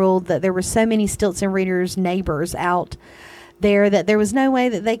judge ruled that there were so many Stilson Reader's neighbors out there that there was no way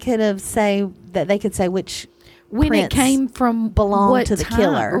that they could say which when it came from belonged to the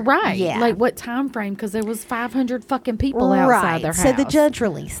killer. Right. Yeah. Like what time frame, because there was 500 fucking people outside their house. So the judge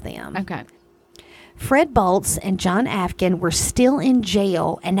released them. Okay. Fred Bolts and John Afkin were still in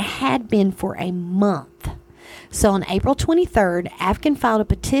jail and had been for a month. So on April 23rd, Afkin filed a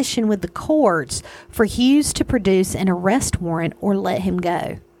petition with the courts for Hughes to produce an arrest warrant or let him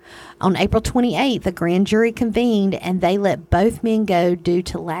go. On April 28th, a grand jury convened and they let both men go due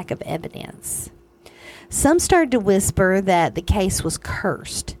to lack of evidence. Some started to whisper that the case was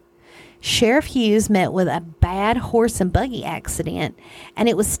cursed. Sheriff Hughes met with a bad horse and buggy accident, and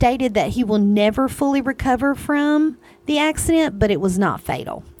it was stated that he will never fully recover from the accident, but it was not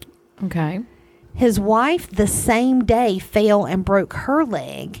fatal. Okay. His wife the same day fell and broke her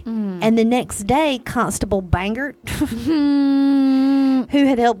leg. And the next day, Constable Bangert, who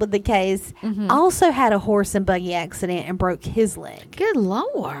had helped with the case, also had a horse and buggy accident and broke his leg. Good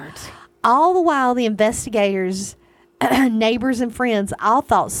Lord. All the while, the investigators, neighbors, and friends all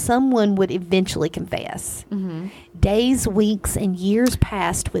thought someone would eventually confess. Days, weeks, and years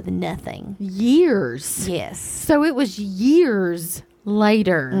passed with nothing. Years? Yes. So it was years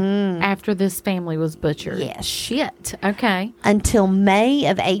later after this family was butchered. Yes. Shit. Okay. Until May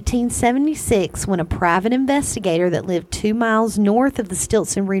of 1876, when a private investigator that lived 2 miles north of the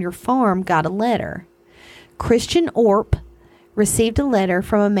Stilson Reader farm got a letter. Christian Orp received a letter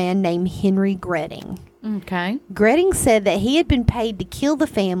from a man named Henry Gretting. Okay. Gretting said that he had been paid to kill the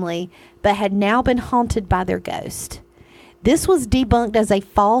family, but had now been haunted by their ghost. This was debunked as a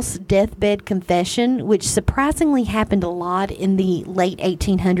false deathbed confession, which surprisingly happened a lot in the late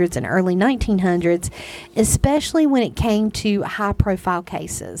 1800s and early 1900s, especially when it came to high-profile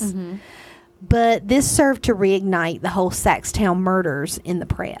cases. But this served to reignite the whole Saxtown murders in the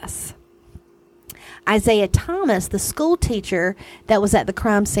press. Isaiah Thomas, the school teacher that was at the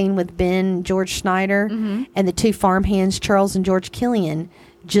crime scene with Ben George Schneider and the 2 farmhands, Charles and George Killian,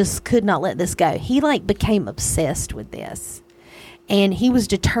 just could not let this go. He became obsessed with this, and he was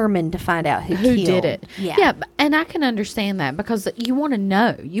determined to find out who did it. Yeah, and I can understand that, because you want to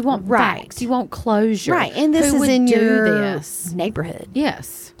know, you want facts, you want closure, right? And this is in your neighborhood.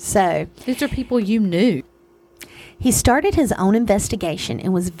 Yes, so these are people you knew. He started his own investigation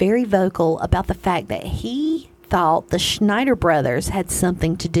and was very vocal about the fact that he thought the Schneider brothers had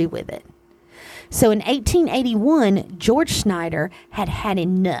something to do with it. So in 1881, George Schneider had had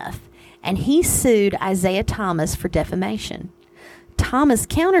enough, and he sued Isaiah Thomas for defamation. Thomas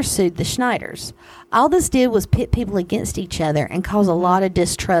countersued the Schneiders. All this did was pit people against each other and cause a lot of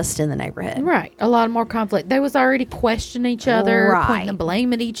distrust in the neighborhood. Right. A lot more conflict. They was already questioning each other, pointing the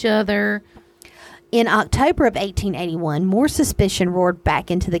blame at each other. In October of 1881, more suspicion roared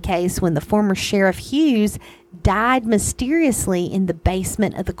back into the case when the former Sheriff Hughes died mysteriously in the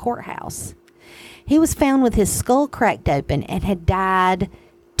basement of the courthouse. He was found with his skull cracked open and had died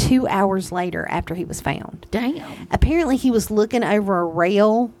 2 hours later after he was found. Damn. Apparently, he was looking over a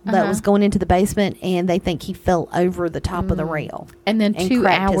rail that was going into the basement, and they think he fell over the top of the rail. And then 2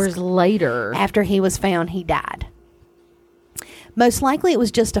 hours later, after he was found, he died. Most likely it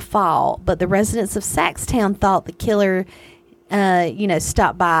was just a fall, but the residents of Saxtown thought the killer,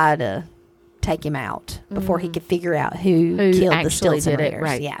 stopped by to take him out before he could figure out who killed the Stilton Raiders.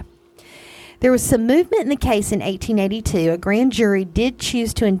 Right. Yeah. There was some movement in the case in 1882. A grand jury did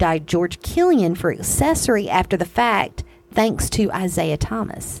choose to indict George Killian for accessory after the fact, thanks to Isaiah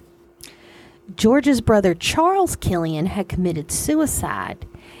Thomas. George's brother Charles Killian had committed suicide,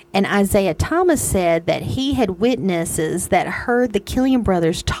 and Isaiah Thomas said that he had witnesses that heard the Killian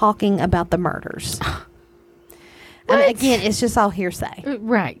brothers talking about the murders. Again, it's just all hearsay.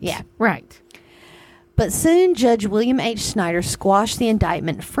 Right. Yeah. Right. But soon, Judge William H. Snyder squashed the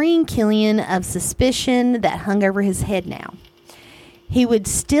indictment, freeing Killian of suspicion that hung over his head now. He would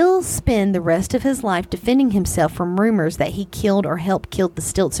still spend the rest of his life defending himself from rumors that he killed or helped kill the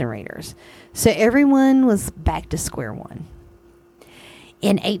Stilton Raiders. So everyone was back to square one.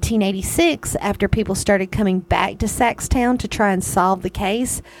 In 1886, after people started coming back to Saxtown to try and solve the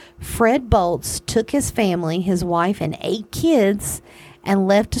case, Fred Bolts took his family, his wife, and 8 kids and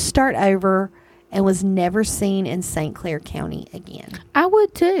left to start over and was never seen in St. Clair County again. I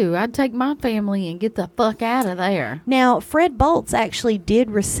would too. I'd take my family and get the fuck out of there. Now, Fred Bolts actually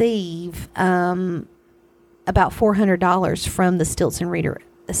did receive about $400 from the Stilton Reader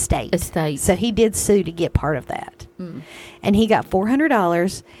estate. So he did sue to get part of that. And he got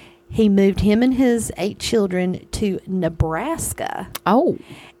 $400. He moved him and his 8 children to Nebraska. Oh.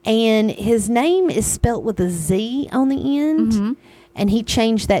 And his name is spelt with a Z on the end. And he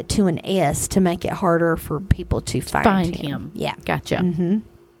changed that to an S to make it harder for people to find him. Yeah. Gotcha.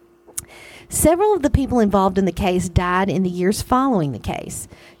 Several of the people involved in the case died in the years following the case.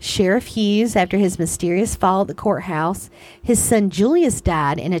 Sheriff Hughes, after his mysterious fall at the courthouse. His son Julius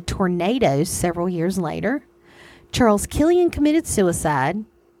died in a tornado several years later. Charles Killian committed suicide.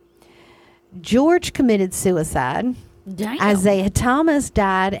 George committed suicide. Damn. Isaiah Thomas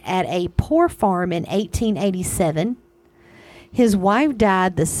died at a poor farm in 1887. His wife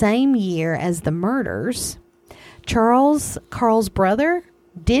died the same year as the murders. Carl's brother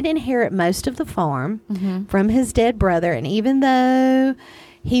did inherit most of the farm from his dead brother, and even though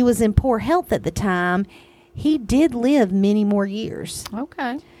he was in poor health at the time, he did live many more years.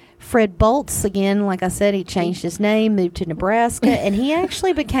 Okay. Fred Bolts, again, like I said, he changed his name, moved to Nebraska, and he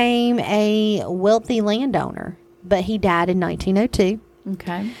actually became a wealthy landowner, but he died in 1902.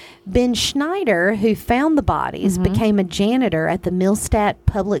 Okay. Ben Schneider, who found the bodies, became a janitor at the Millstadt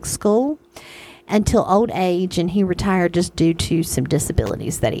Public School until old age, and he retired just due to some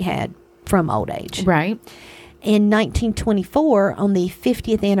disabilities that he had from old age. Right. In 1924, on the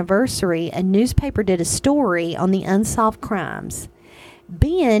 50th anniversary, a newspaper did a story on the unsolved crimes.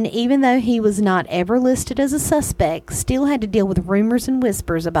 Ben, even though he was not ever listed as a suspect, still had to deal with rumors and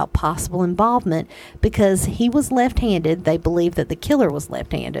whispers about possible involvement because he was left-handed. They believed that the killer was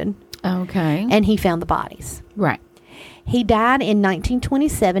left-handed. Okay. And he found the bodies. Right. He died in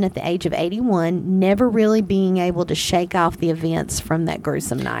 1927 at the age of 81, never really being able to shake off the events from that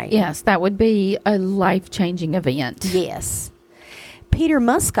gruesome night. Yes, that would be a life-changing event. Yes. Peter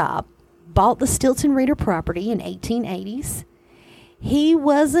Muscop bought the Stilton Reader property in 1880s. He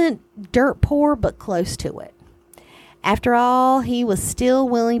wasn't dirt poor, but close to it. After all, he was still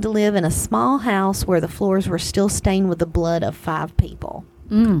willing to live in a small house where the floors were still stained with the blood of 5 people.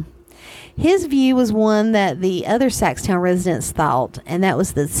 His view was one that the other Saxtown residents thought, and that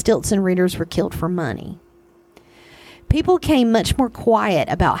was that Stilton Readers were killed for money. People became much more quiet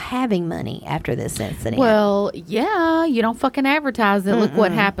about having money after this incident. Well, yeah, you don't fucking advertise it. Look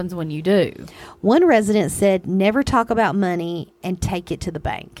what happens when you do. One resident said, never talk about money and take it to the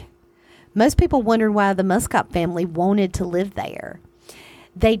bank. Most people wondered why the Muscop family wanted to live there.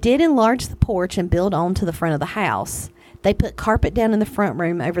 They did enlarge the porch and build onto the front of the house. They put carpet down in the front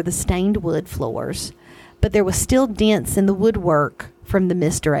room over the stained wood floors, but there was still dents in the woodwork from the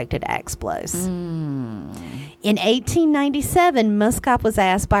misdirected axe blows. In 1897, Muscop was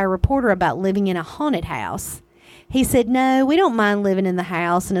asked by a reporter about living in a haunted house. He said, no, we don't mind living in the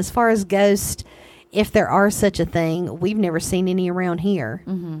house, and as far as ghosts, if there are such a thing, we've never seen any around here.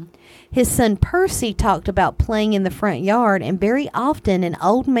 His son Percy talked about playing in the front yard, and very often an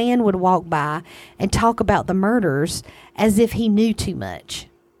old man would walk by and talk about the murders as if he knew too much.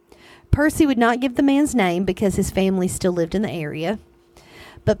 Percy would not give the man's name because his family still lived in the area.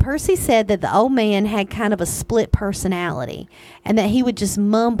 But Percy said that the old man had kind of a split personality and that he would just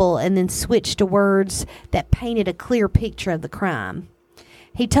mumble and then switch to words that painted a clear picture of the crime.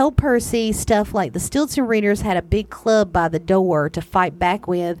 He told Percy stuff like the Stilton Readers had a big club by the door to fight back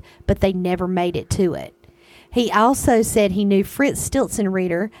with, but they never made it to it. He also said he knew Fritz Stilton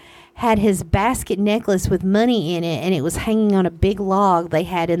Reader had his basket necklace with money in it, and it was hanging on a big log they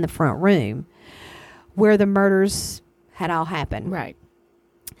had in the front room where the murders had all happened. Right.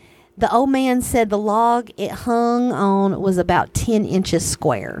 The old man said the log it hung on was about 10 inches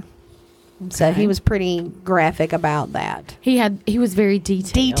square. Okay. So he was pretty graphic about that. He was very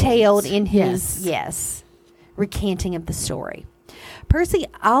detailed in his recanting of the story. Percy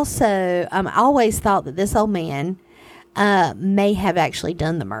also always thought that this old man may have actually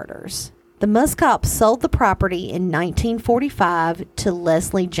done the murders. The Muscops sold the property in 1945 to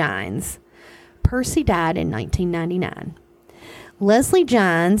Leslie Gines. Percy died in 1999. Leslie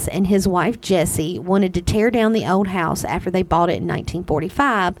Gines and his wife Jessie wanted to tear down the old house after they bought it in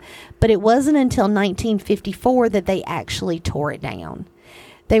 1945, but it wasn't until 1954 that they actually tore it down.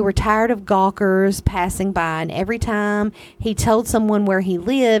 They were tired of gawkers passing by, and every time he told someone where he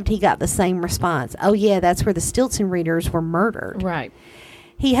lived, he got the same response. Oh, yeah, that's where the Stilton Readers were murdered. Right.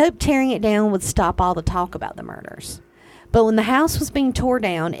 He hoped tearing it down would stop all the talk about the murders. But when the house was being torn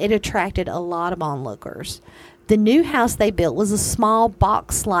down, it attracted a lot of onlookers. The new house they built was a small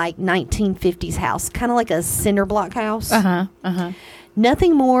box-like 1950s house, kind of like a cinder block house.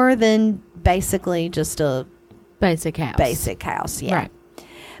 Nothing more than basically just a basic house. Yeah. Right.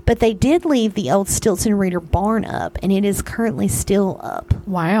 But they did leave the old Stilton Reader barn up, and it is currently still up.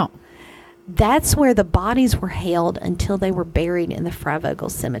 Wow. That's where the bodies were held until they were buried in the Freivogel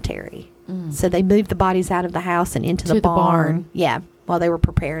Cemetery. So they moved the bodies out of the house and into the barn. Yeah, while they were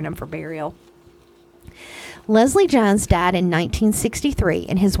preparing them for burial. Leslie Gines died in 1963,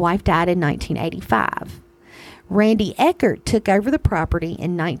 and his wife died in 1985. Randy Eckert took over the property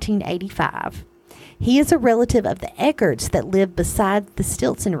in 1985. He is a relative of the Eckerts that lived beside the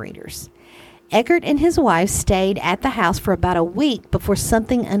Stilton Readers. Eckert and his wife stayed at the house for about a week before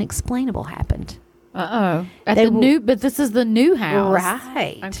something unexplainable happened. But this is the new house.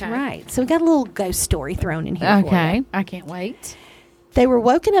 Right. Okay. Right. So we got a little ghost story thrown in here. Okay. I can't wait. They were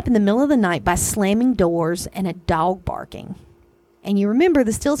woken up in the middle of the night by slamming doors and a dog barking. And you remember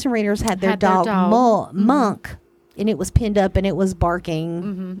the Stilton Readers had their dog. Monk, and it was pinned up and it was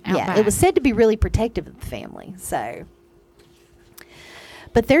barking. Back. It was said to be really protective of the family.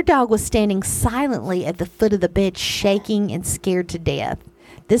 But their dog was standing silently at the foot of the bed, shaking and scared to death.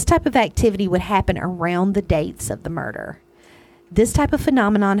 This type of activity would happen around the dates of the murder. This type of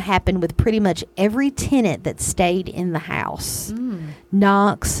phenomenon happened with pretty much every tenant that stayed in the house.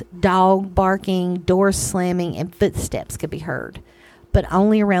 Knocks, dog barking, doors slamming, and footsteps could be heard, but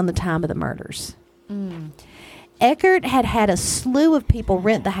only around the time of the murders. Eckert had a slew of people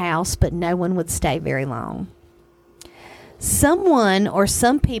rent the house, but no one would stay very long. Someone or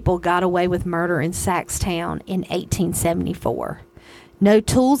some people got away with murder in Saxtown in 1874. No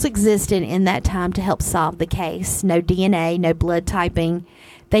tools existed in that time to help solve the case. No DNA, no blood typing.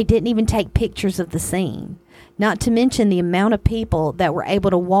 They didn't even take pictures of the scene. Not to mention the amount of people that were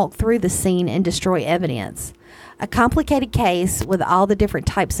able to walk through the scene and destroy evidence. A complicated case with all the different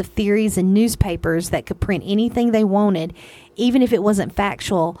types of theories and newspapers that could print anything they wanted, even if it wasn't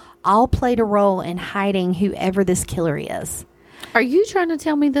factual, all played a role in hiding whoever this killer is. Are you trying to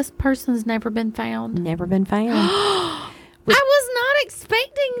tell me this person's never been found? Never been found. I was not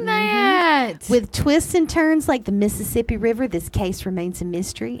expecting that. With twists and turns like the Mississippi River, this case remains a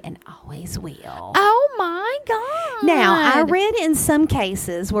mystery and always will. Oh, my God. Now, I read in some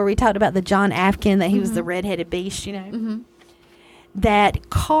cases where we talked about the John Afkin, that he was the redheaded beast, that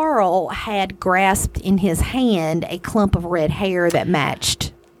Carl had grasped in his hand a clump of red hair that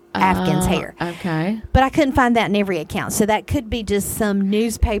matched Afkin's hair. Okay. But I couldn't find that in every account. So that could be just some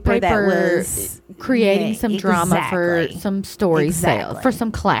newspaper that was creating some drama for some story sale, for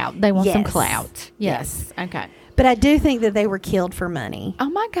some clout. They want some clout. Yes. Okay. But I do think that they were killed for money. Oh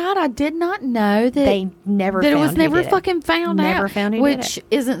my God! I did not know that they never. That it was never fucking found out. Never found who which did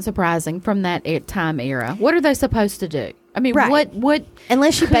it. Isn't surprising from that time era. What are they supposed to do? I mean, what?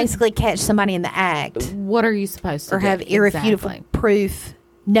 Unless you basically catch somebody in the act. What are you supposed to do? Or have irrefutable proof.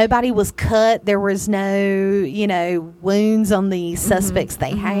 Nobody was cut. There was no, wounds on the suspects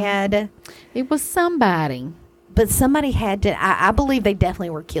they had. It was somebody. But somebody had to, I believe they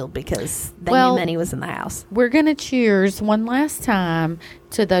definitely were killed because they knew money was in the house. We're going to cheers one last time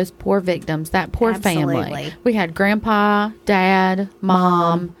to those poor victims, that poor family. We had grandpa, dad,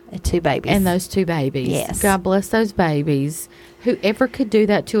 mom, and 2 babies. And those 2 babies. Yes. God bless those babies. Whoever could do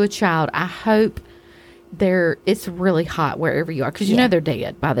that to a child, I hope it's really hot wherever you are because you know they're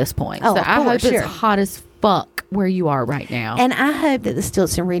dead by this point. Oh, so of I course, hope it's hot as fuck where you are right now. And I hope that the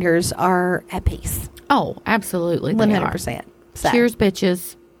Stilson readers are at peace. Oh, absolutely. 100%. So. Cheers,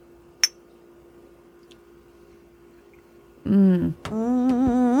 bitches. I'm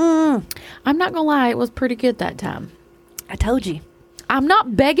not going to lie. It was pretty good that time. I told you. I'm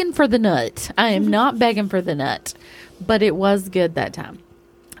not begging for the nut. I am not begging for the nut. But it was good that time.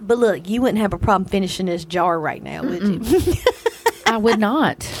 But look, you wouldn't have a problem finishing this jar right now, would you? I would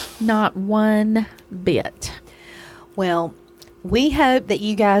not. Not one bit. Well, we hope that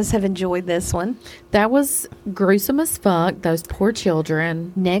you guys have enjoyed this one. That was gruesome as fuck. Those poor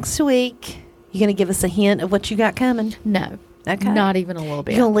children. Next week, you going to give us a hint of what you got coming? No. Okay. Not even a little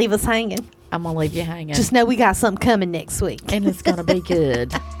bit. You're going to leave us hanging? I'm going to leave you hanging. Just know we got something coming next week. And it's going to be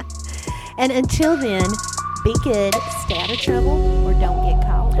good. And until then, be good, stay out of trouble, or don't get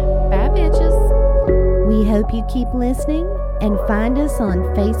caught. Bye, bitches. We hope you keep listening and find us on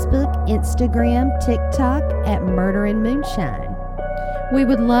Facebook, Instagram, TikTok at Murder and Moonshine. We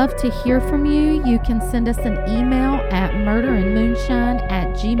would love to hear from you. You can send us an email at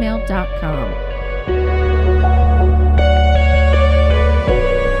murderandmoonshine@gmail.com.